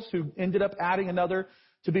 disciples, who ended up adding another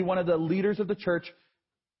to be one of the leaders of the church,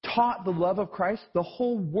 taught the love of Christ, the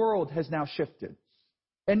whole world has now shifted.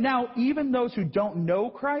 And now even those who don't know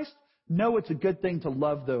Christ know it's a good thing to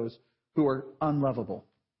love those who are unlovable.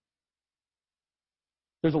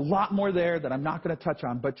 There's a lot more there that I'm not going to touch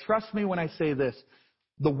on, but trust me when I say this.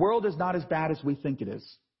 The world is not as bad as we think it is.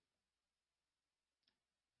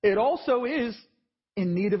 It also is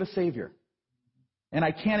in need of a Savior. And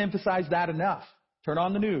I can't emphasize that enough. Turn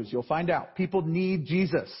on the news. You'll find out. People need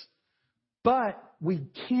Jesus. But we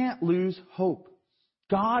can't lose hope.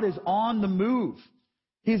 God is on the move.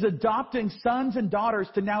 He's adopting sons and daughters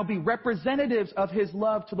to now be representatives of His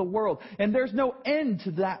love to the world. And there's no end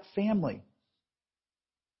to that family.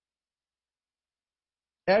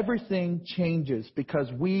 Everything changes because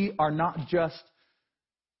we are not just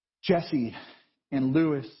Jesse and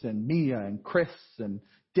Lewis and Mia and Chris and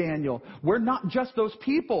Daniel. We're not just those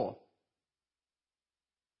people.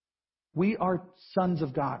 We are sons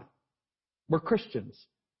of God. We're Christians.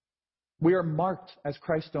 We are marked as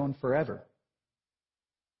Christ's own forever.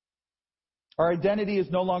 Our identity is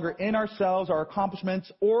no longer in ourselves, our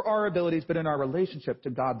accomplishments, or our abilities, but in our relationship to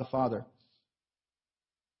God the Father.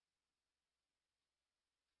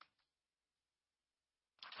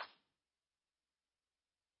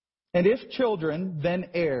 And if children, then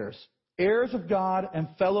heirs, heirs of God and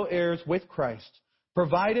fellow heirs with Christ,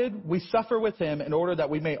 provided we suffer with Him in order that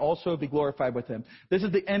we may also be glorified with Him. This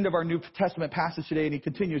is the end of our New Testament passage today, and he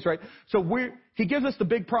continues, right? So he gives us the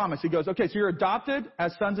big promise. He goes, okay, so you're adopted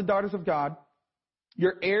as sons and daughters of God.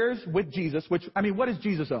 You're heirs with Jesus, what does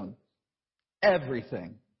Jesus own?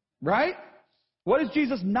 Everything, right? What does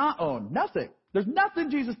Jesus not own? Nothing. There's nothing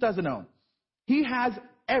Jesus doesn't own. He has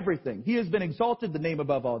everything. He has been exalted, the name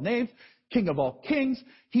above all names, King of all kings.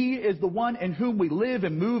 He is the one in whom we live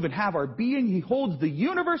and move and have our being. He holds the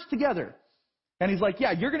universe together. And He's like,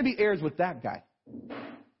 yeah, you're going to be heirs with that guy.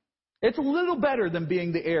 It's a little better than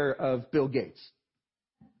being the heir of Bill Gates.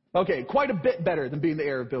 Okay, quite a bit better than being the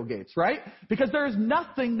heir of Bill Gates, right? Because there is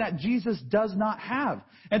nothing that Jesus does not have.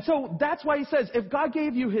 And so that's why He says, if God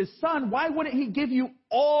gave you His Son, why wouldn't He give you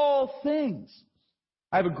all things?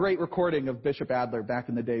 I have a great recording of Bishop Adler back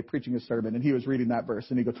in the day preaching a sermon, and he was reading that verse,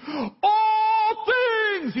 and he goes, all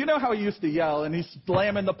things! You know how he used to yell, and he's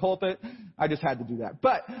slamming the pulpit? I just had to do that.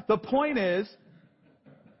 But the point is,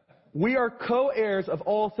 we are co-heirs of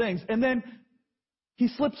all things. And then he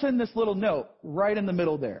slips in this little note right in the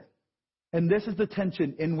middle there. And this is the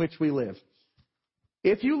tension in which we live.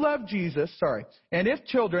 If you love Jesus, and if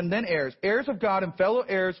children, then heirs, heirs of God and fellow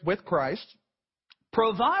heirs with Christ,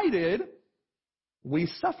 provided we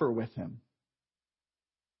suffer with Him,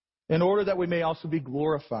 in order that we may also be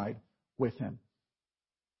glorified with Him.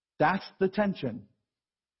 That's the tension.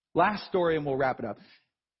 Last story and we'll wrap it up.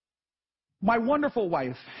 My wonderful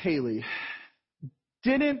wife, Haley,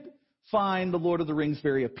 didn't find The Lord of the Rings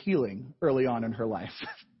very appealing early on in her life.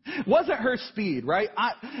 Wasn't her speed, right?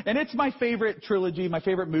 And it's my favorite trilogy, my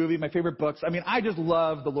favorite movie, my favorite books. I just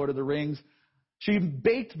love The Lord of the Rings. She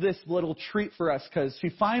baked this little treat for us because she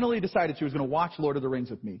finally decided she was going to watch Lord of the Rings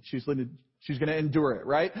with me. She's going to endure it,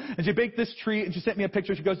 right? And she baked this treat, and she sent me a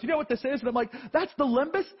picture. She goes, "You know what this is?" And I'm like, "That's the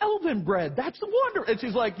Limbus Elven bread. That's the wonder." And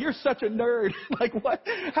she's like, "You're such a nerd." Like, what?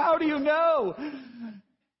 How do you know?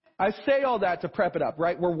 I say all that to prep it up,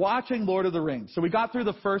 right? We're watching Lord of the Rings. So we got through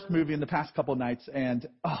the first movie in the past couple nights, and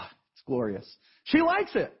it's glorious. She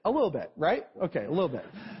likes it a little bit, right? Okay, a little bit.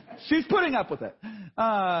 She's putting up with it.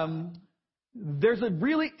 There's a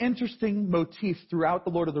really interesting motif throughout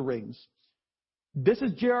the Lord of the Rings. This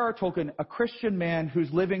is J.R.R. Tolkien, a Christian man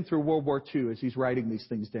who's living through World War II as he's writing these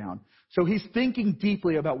things down. So he's thinking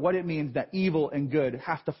deeply about what it means that evil and good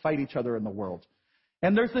have to fight each other in the world.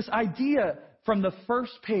 And there's this idea from the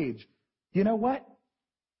first page. You know what?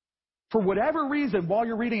 For whatever reason, while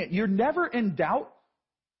you're reading it, you're never in doubt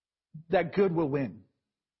that good will win.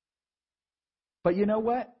 But you know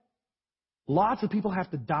what? Lots of people have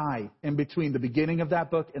to die in between the beginning of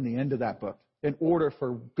that book and the end of that book in order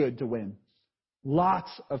for good to win. Lots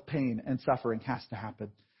of pain and suffering has to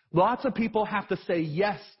happen. Lots of people have to say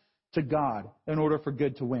yes to God in order for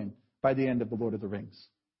good to win by the end of the Lord of the Rings.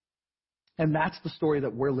 And that's the story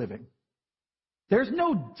that we're living. There's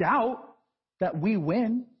no doubt that we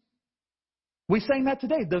win. We sang that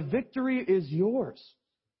today. The victory is yours.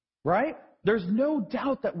 Right? There's no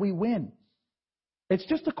doubt that we win. It's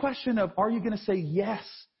just a question of, are you going to say yes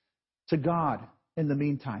to God in the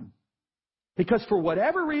meantime? Because for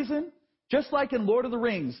whatever reason, just like in Lord of the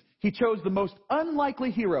Rings, he chose the most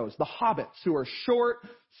unlikely heroes, the hobbits, who are short,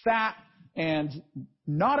 fat, and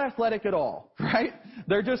not athletic at all, right?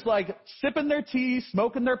 They're just like sipping their tea,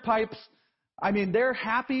 smoking their pipes. I mean, they're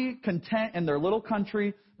happy, content in their little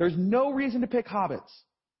country. There's no reason to pick hobbits.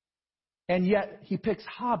 And yet, he picks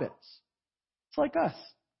hobbits. It's like us.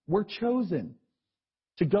 We're chosen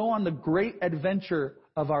to go on the great adventure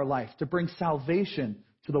of our life, to bring salvation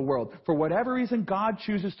to the world. For whatever reason, God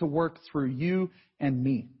chooses to work through you and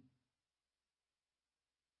me.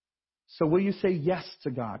 So will you say yes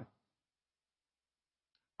to God?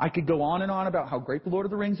 I could go on and on about how great the Lord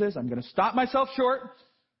of the Rings is. I'm going to stop myself short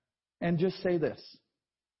and just say this.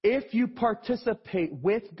 If you participate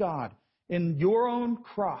with God in your own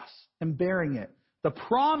cross and bearing it, the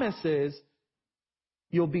promise is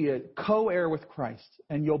you'll be a co-heir with Christ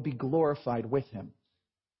and you'll be glorified with Him.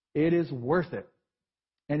 It is worth it.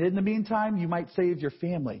 And in the meantime, you might save your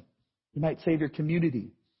family. You might save your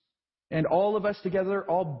community. And all of us together,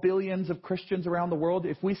 all billions of Christians around the world,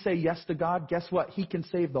 if we say yes to God, guess what? He can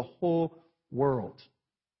save the whole world.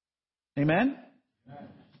 Amen? Amen.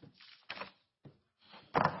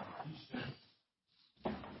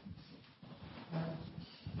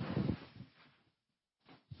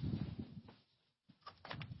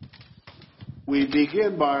 We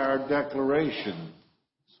begin by our declaration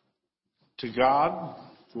to God,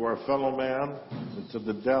 to our fellow man, and to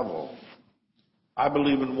the devil. I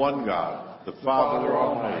believe in one God, the Father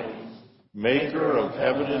Almighty, maker of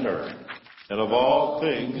heaven and earth, and of all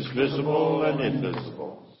things visible and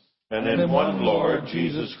invisible, and in one Lord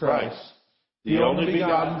Jesus Christ, the only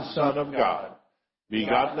begotten Son of God,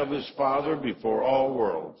 begotten of His Father before all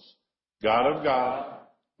worlds, God of God,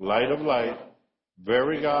 light of light,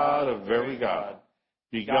 very God of very God,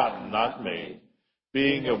 begotten, not made,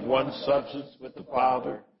 being of one substance with the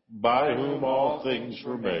Father, by whom all things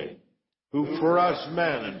were made, who for us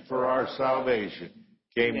men and for our salvation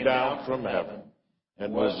came down from heaven,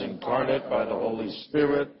 and was incarnate by the Holy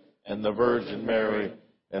Spirit and the Virgin Mary,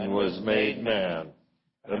 and was made man,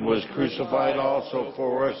 and was crucified also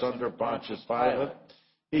for us under Pontius Pilate.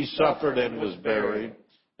 He suffered and was buried,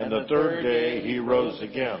 and the third day He rose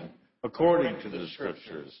again, according to the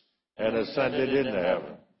Scriptures, and ascended into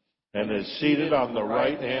heaven, and is seated on the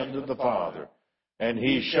right hand of the Father. And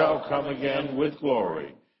He shall come again with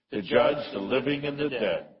glory to judge the living and the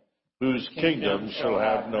dead, whose kingdom shall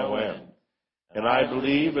have no end. And I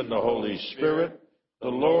believe in the Holy Spirit, the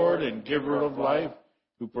Lord and giver of life,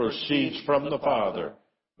 who proceeds from the Father,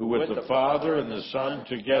 who with the Father and the Son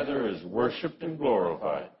together is worshipped and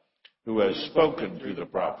glorified, who has spoken through the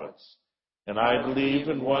prophets. And I believe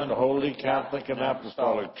in one holy Catholic and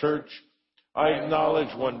Apostolic Church. I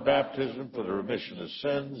acknowledge one baptism for the remission of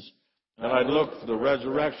sins, and I look for the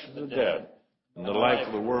resurrection of the dead and the life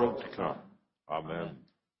of the world to come. Amen.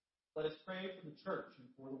 Let us pray for the church and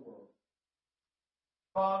for the world.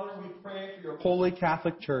 Father, we pray for your holy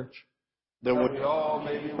Catholic Church, that we all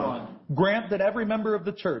may be one. Grant that every member of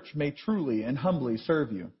the church may truly and humbly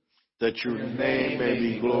serve you, that your name may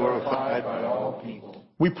be glorified by all people.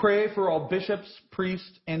 We pray for all bishops,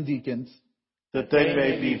 priests, and deacons, that they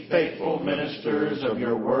may be faithful ministers of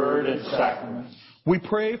your word and sacraments. We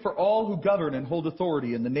pray for all who govern and hold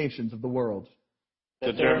authority in the nations of the world,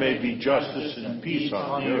 that there may be justice and peace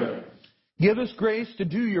on the earth. Give us grace to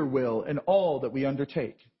do your will in all that we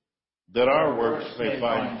undertake, that our works may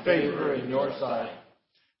find favor in your sight.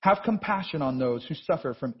 Have compassion on those who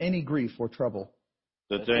suffer from any grief or trouble,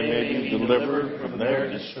 that they may be delivered from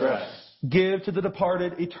their distress. Give to the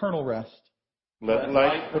departed eternal rest. Let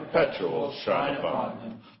light perpetual shine upon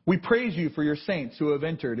them. We praise you for your saints who have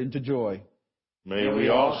entered into joy. May we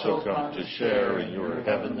also come to share in your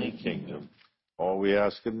heavenly kingdom. All we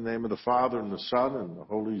ask in the name of the Father, and the Son, and the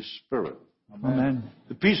Holy Spirit. Amen.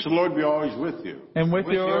 The peace of the Lord be always with you. And with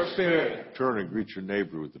your spirit. Turn and greet your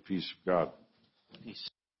neighbor with the peace of God. Peace.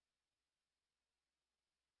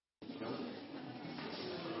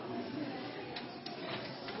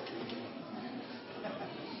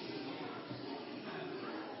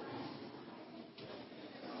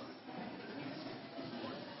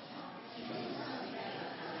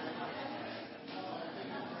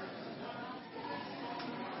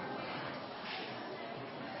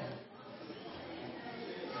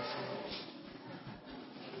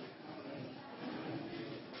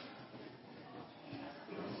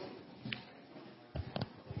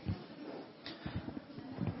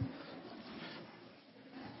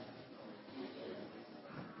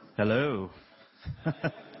 Hello.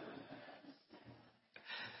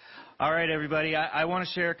 All right, everybody. I want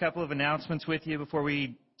to share a couple of announcements with you before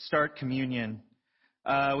we start communion.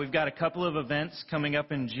 We've got a couple of events coming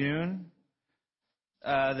up in June.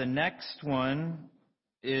 The next one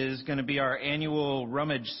is going to be our annual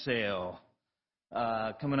rummage sale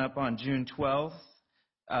coming up on June 12th.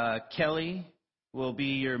 Kelly will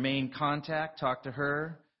be your main contact. Talk to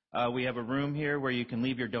her. We have a room here where you can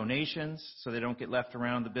leave your donations so they don't get left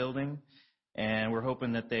around the building. And we're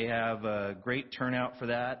hoping that they have a great turnout for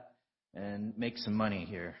that and make some money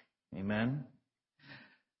here. Amen.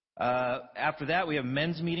 After that, we have a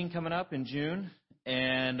men's meeting coming up in June.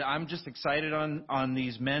 And I'm just excited on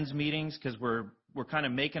these men's meetings because we're kind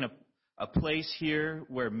of making a place here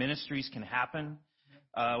where ministries can happen.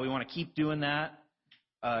 We want to keep doing that.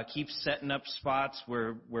 Keep setting up spots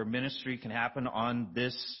where ministry can happen on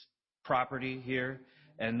this property here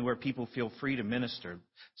and where people feel free to minister.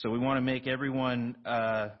 So we want to make everyone,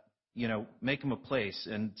 make them a place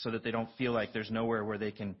and so that they don't feel like there's nowhere where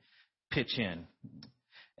they can pitch in.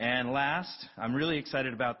 And last, I'm really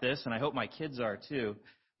excited about this, and I hope my kids are too,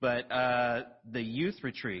 but the youth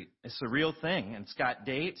retreat, it's a real thing, and it's got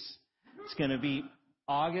dates. It's going to be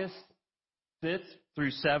August 5th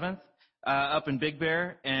through 7th. Up in Big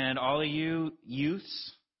Bear, and all of you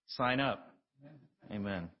youths, sign up.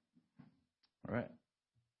 Amen. All right.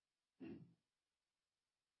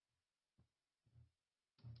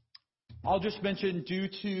 I'll just mention, due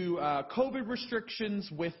to COVID restrictions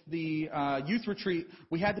with the youth retreat,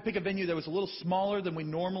 we had to pick a venue that was a little smaller than we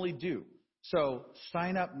normally do. So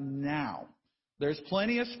sign up now. There's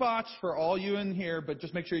plenty of spots for all you in here, but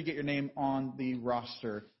just make sure you get your name on the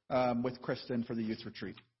roster with Kristen for the youth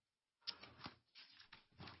retreat.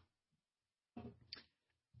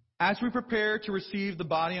 As we prepare to receive the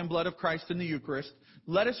body and blood of Christ in the Eucharist,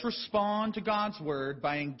 let us respond to God's word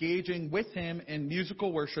by engaging with Him in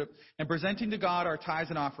musical worship and presenting to God our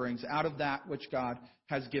tithes and offerings out of that which God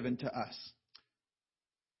has given to us.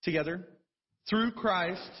 Together, through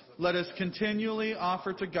Christ, let us continually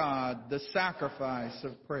offer to God the sacrifice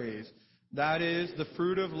of praise. That is the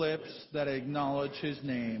fruit of lips that acknowledge His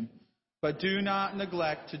name. But do not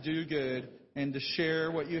neglect to do good and to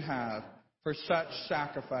share what you have, for such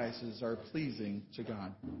sacrifices are pleasing to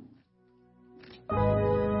God.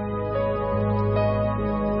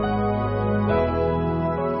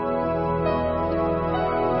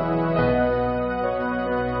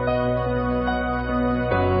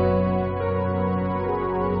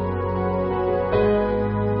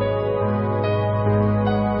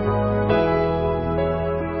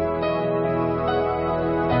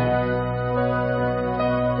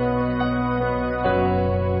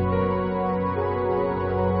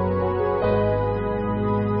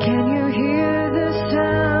 Can you hear the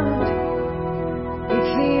sound?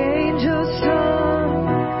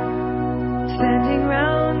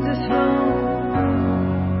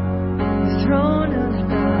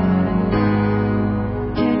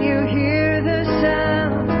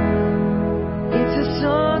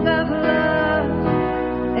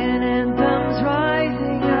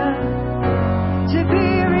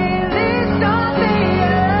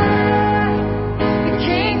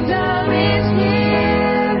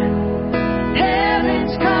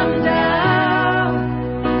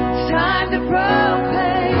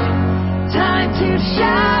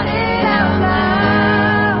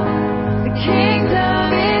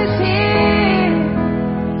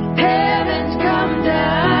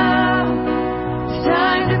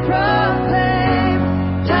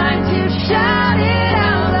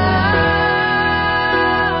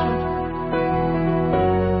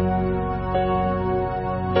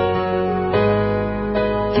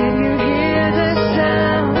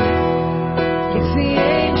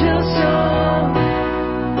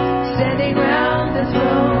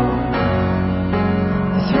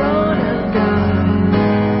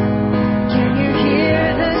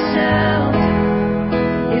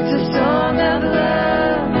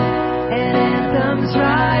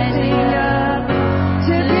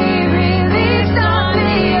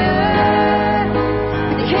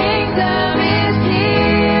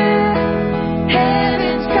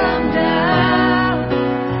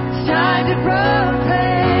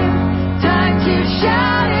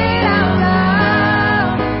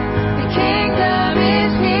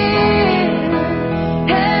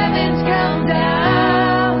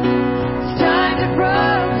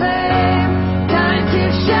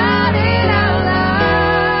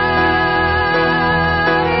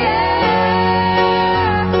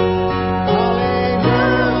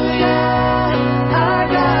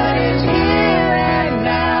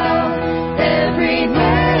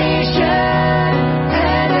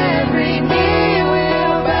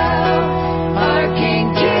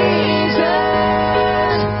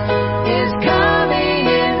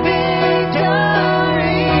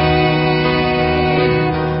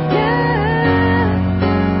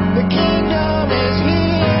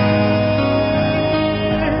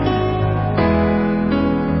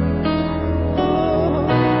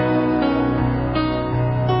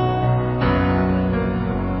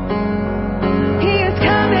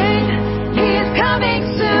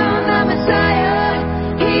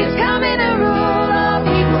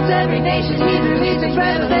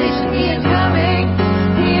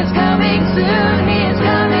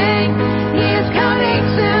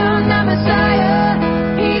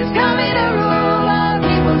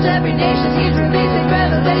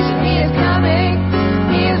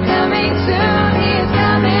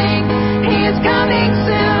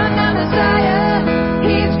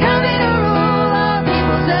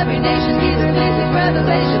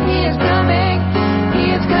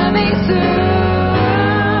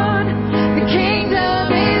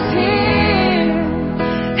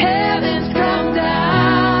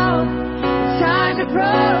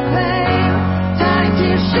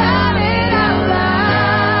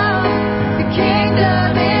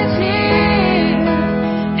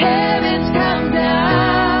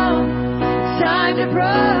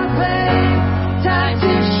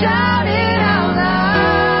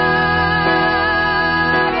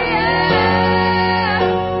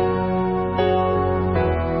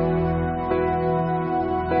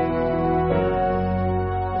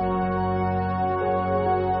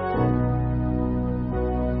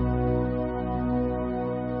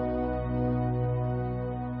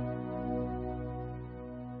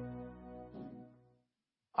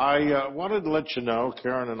 I wanted to let you know,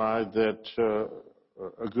 Karen and I, that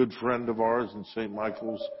a good friend of ours in St.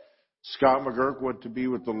 Michael's, Scott McGurk, went to be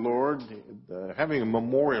with the Lord, having a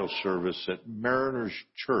memorial service at Mariners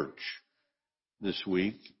Church this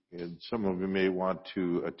week. And some of you may want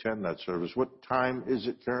to attend that service. What time is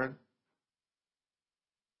it, Karen?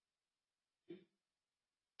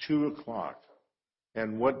 2 o'clock.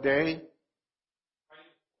 And what day?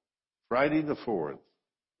 Friday the 4th.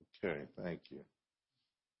 Okay, thank you.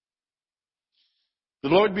 The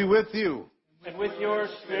Lord be with you. And with your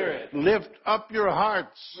spirit. Lift up your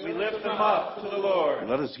hearts. We lift them up to the Lord.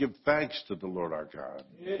 Let us give thanks to the Lord our God.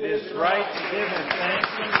 It is right to give him thanks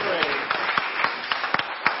and praise.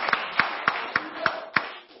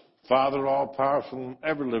 Father, all-powerful and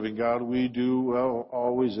ever-living God, we do well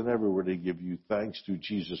always and everywhere to give you thanks through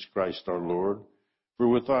Jesus Christ our Lord. For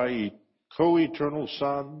with thy co-eternal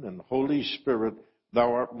Son and Holy Spirit,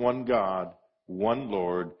 thou art one God, one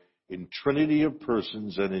Lord, in trinity of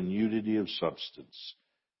persons and in unity of substance.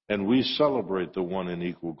 And we celebrate the one in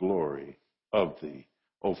equal glory of thee,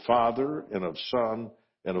 O Father, and of Son,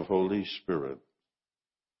 and of Holy Spirit.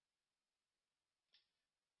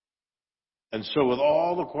 And so with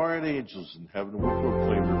all the choir angels in heaven, we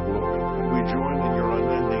proclaim your glory, and we join in your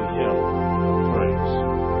unending hymn of praise.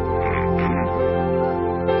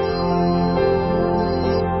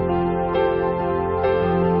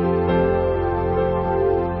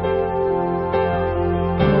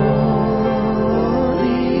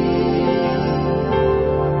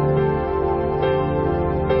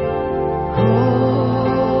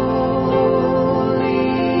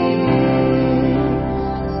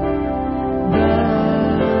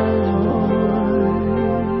 The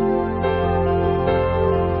Lord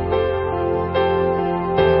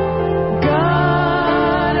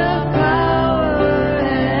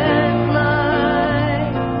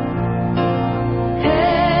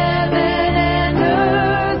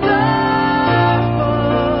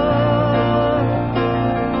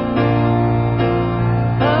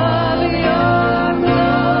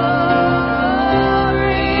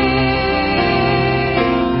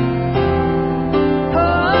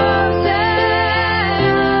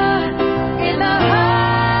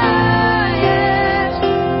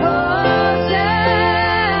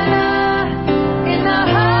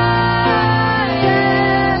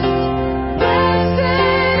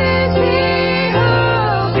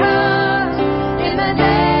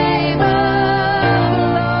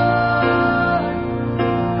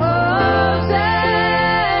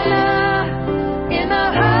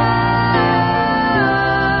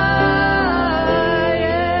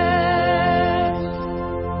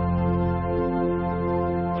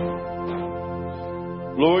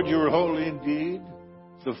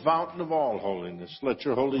fountain of all holiness, let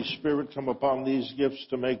your Holy Spirit come upon these gifts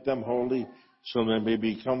to make them holy, so they may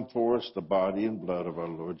become for us the body and blood of our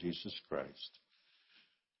Lord Jesus Christ.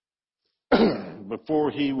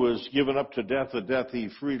 Before he was given up to death, a death he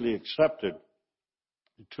freely accepted,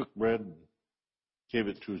 he took bread and gave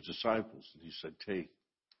it to his disciples, and he said, "Take,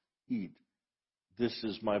 eat. This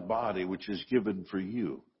is my body, which is given for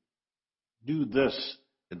you. Do this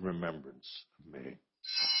in remembrance of me."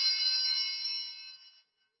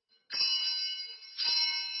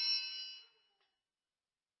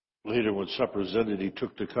 Later, when supper was ended, he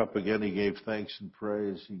took the cup again. He gave thanks and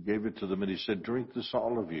praise. He gave it to them, and he said, "Drink this,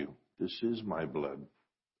 all of you. This is my blood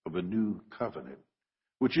of a new covenant,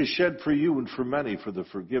 which is shed for you and for many for the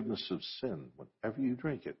forgiveness of sin. Whenever you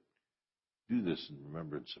drink it, do this in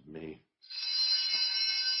remembrance of me."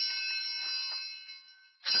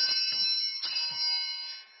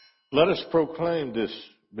 Let us proclaim this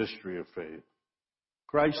mystery of faith.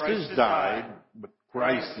 Christ has died, but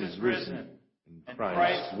Christ is risen, and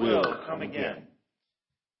Christ will come again.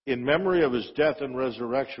 In memory of his death and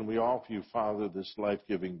resurrection, we offer you, Father, this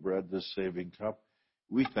life-giving bread, this saving cup.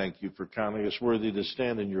 We thank you for counting us worthy to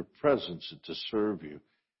stand in your presence and to serve you.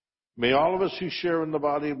 May all of us who share in the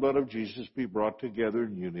body and blood of Jesus be brought together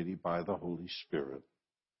in unity by the Holy Spirit.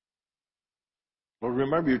 Lord,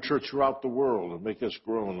 remember your church throughout the world and make us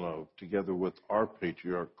grow in love, together with our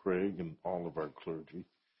patriarch, Craig, and all of our clergy.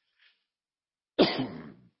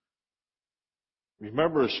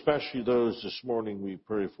 Remember especially those this morning we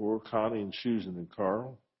pray for, Connie and Susan and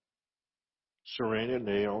Carl, Serena,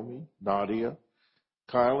 Naomi, Nadia,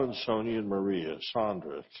 Kyle and Sonia and Maria,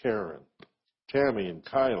 Sandra, Karen, Tammy and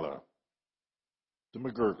Kyla, the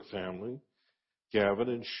McGurk family, Gavin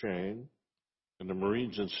and Shane, and the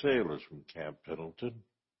Marines and sailors from Camp Pendleton.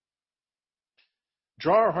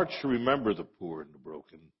 Draw our hearts to remember the poor and the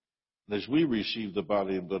broken. And as we receive the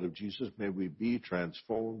body and blood of Jesus, may we be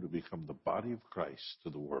transformed to become the body of Christ to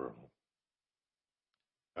the world.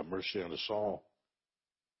 Have mercy on us all.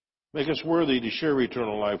 Make us worthy to share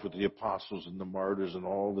eternal life with the apostles and the martyrs and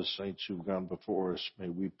all the saints who've gone before us. May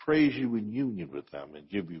we praise you in union with them and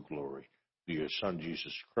give you glory through your Son,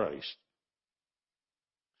 Jesus Christ.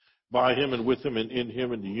 By him and with him and in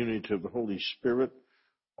him and the unity of the Holy Spirit,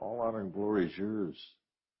 all honor and glory is yours,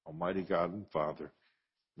 Almighty God and Father,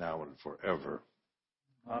 now and forever.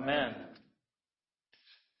 Amen.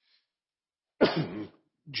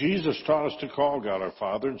 Jesus taught us to call God our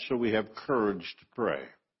Father, and so we have courage to pray.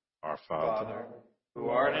 Our Father, who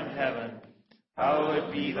art in heaven,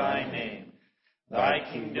 hallowed be thy name. Thy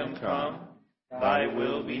kingdom come, thy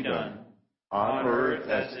will be done, on earth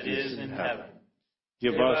as it is in heaven.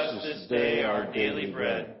 Give us this day our daily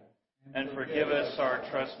bread, and forgive us our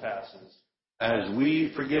trespasses, as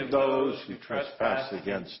we forgive those who trespass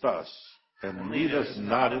against us. And lead us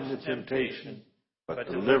not into temptation, but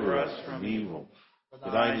deliver us from evil.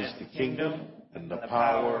 For thine is the kingdom, and the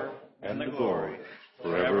power, and the glory,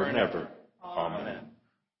 forever and ever. Amen.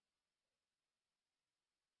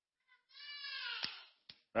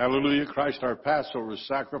 Hallelujah. Christ our Passover is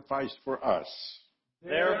sacrificed for us.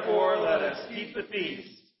 Therefore let us keep the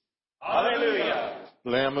feast. Hallelujah.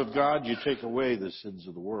 Lamb of God, you take away the sins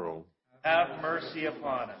of the world. Have mercy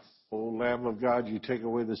upon us. O Lamb of God, you take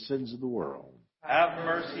away the sins of the world. Have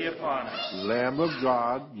mercy upon us. Lamb of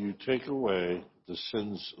God, you take away the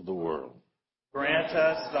sins of the world. Grant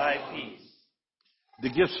us thy peace. The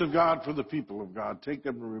gifts of God for the people of God, take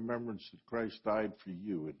them in remembrance that Christ died for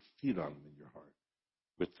you, and feed on them in your heart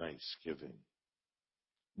with thanksgiving.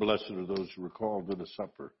 Blessed are those who are called to the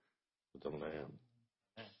supper of the Lamb.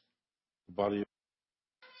 The body,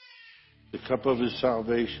 the cup of his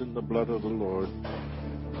salvation, the blood of the Lord.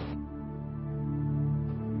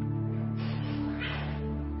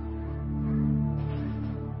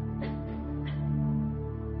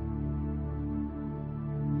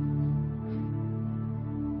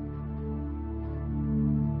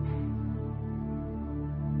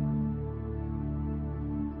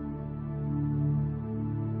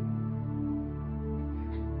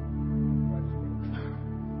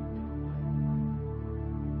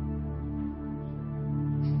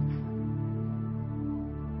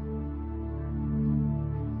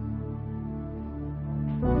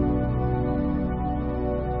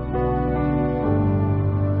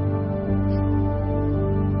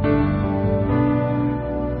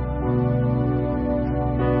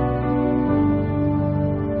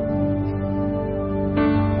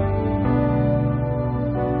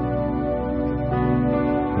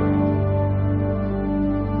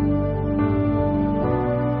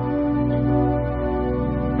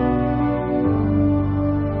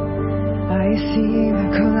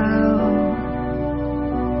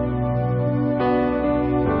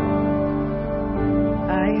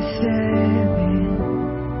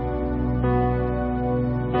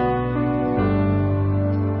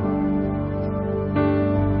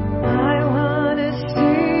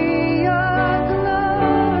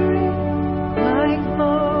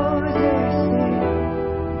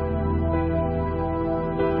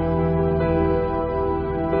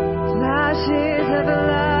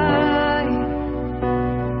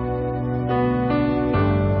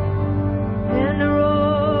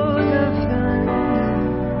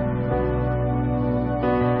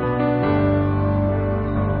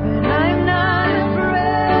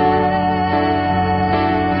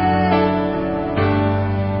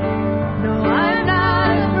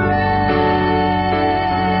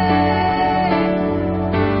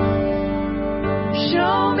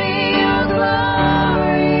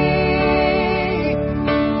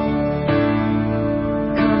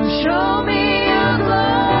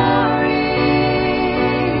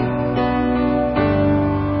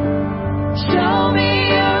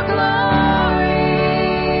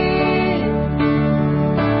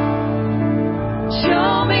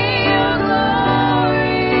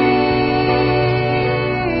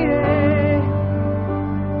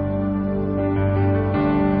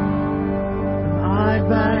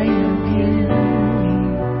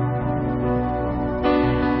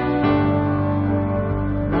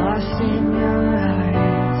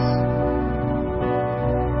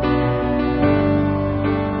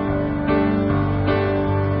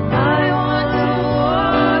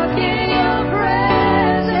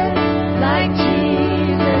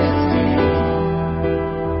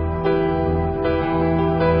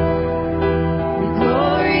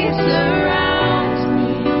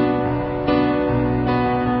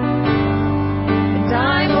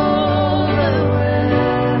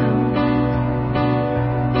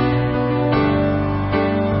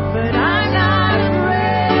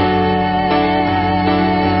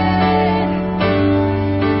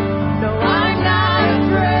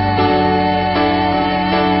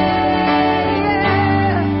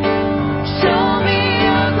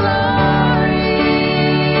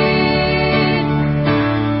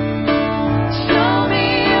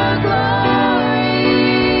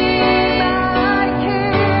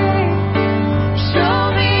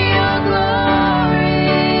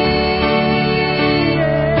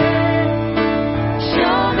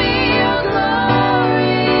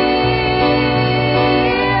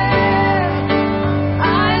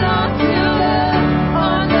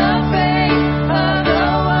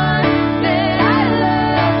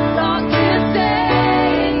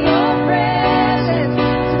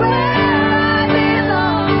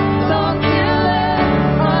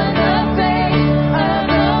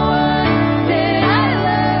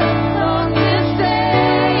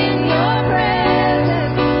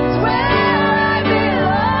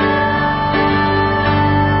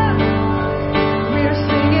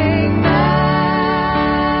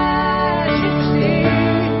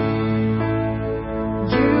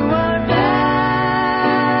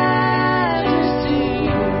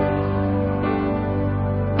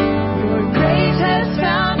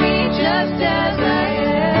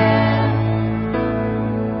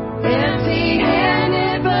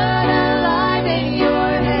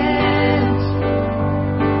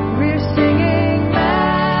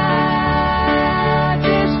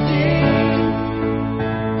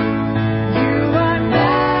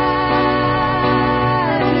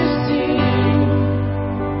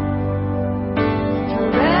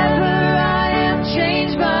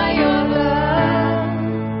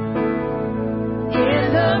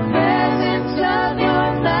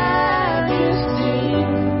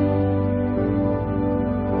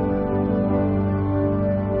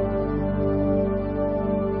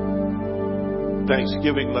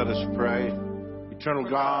 Thanksgiving, let us pray. Eternal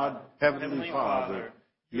God, Heavenly Father,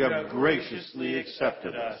 you have graciously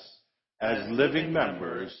accepted us as living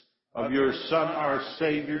members of your Son, our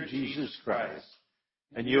Savior, Jesus Christ.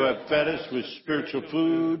 And you have fed us with spiritual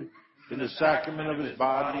food in the sacrament of his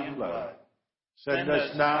body and blood. Send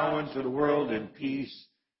us now into the world in peace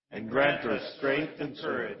and grant us strength and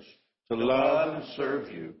courage to love and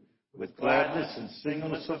serve you with gladness and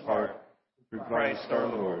singleness of heart through Christ our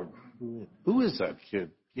Lord. Who is that kid?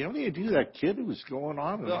 You know any idea who that kid who was going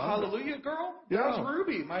on? The Hallelujah girl? Yeah. That was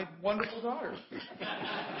Ruby, my wonderful daughter.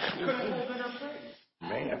 Couldn't hold in her praise.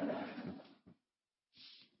 Man.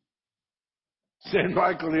 Saint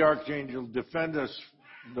Michael the Archangel, defend us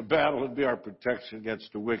in the battle and be our protection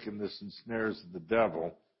against the wickedness and snares of the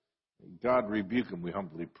devil. God rebuke him, we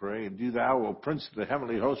humbly pray. And do thou, O Prince of the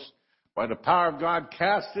heavenly hosts, by the power of God,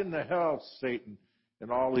 cast into hell Satan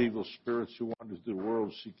and all evil spirits who wander through the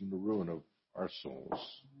world seeking the ruin of our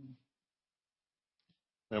souls.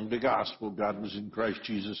 Remember the gospel, God was in Christ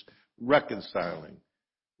Jesus reconciling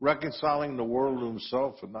the world to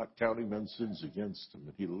himself and not counting men's sins against him.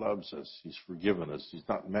 And he loves us. He's forgiven us. He's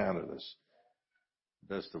not mad at us.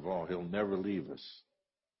 Best of all, he'll never leave us.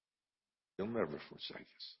 He'll never forsake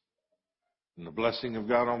us. And the blessing of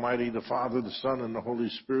God Almighty, the Father, the Son, and the Holy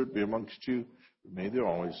Spirit be amongst you. May there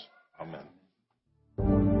always. Amen.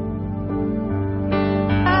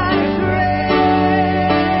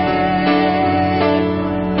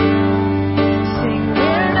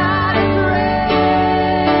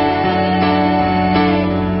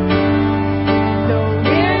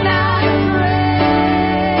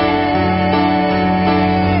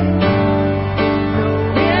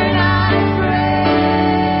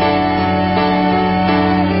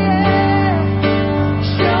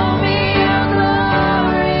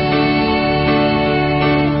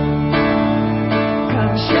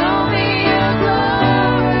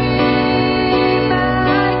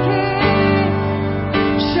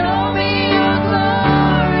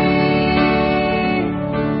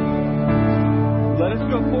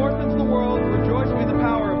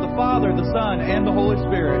 Father, the Son, and the Holy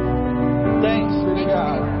Spirit. Thanks be to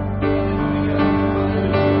God.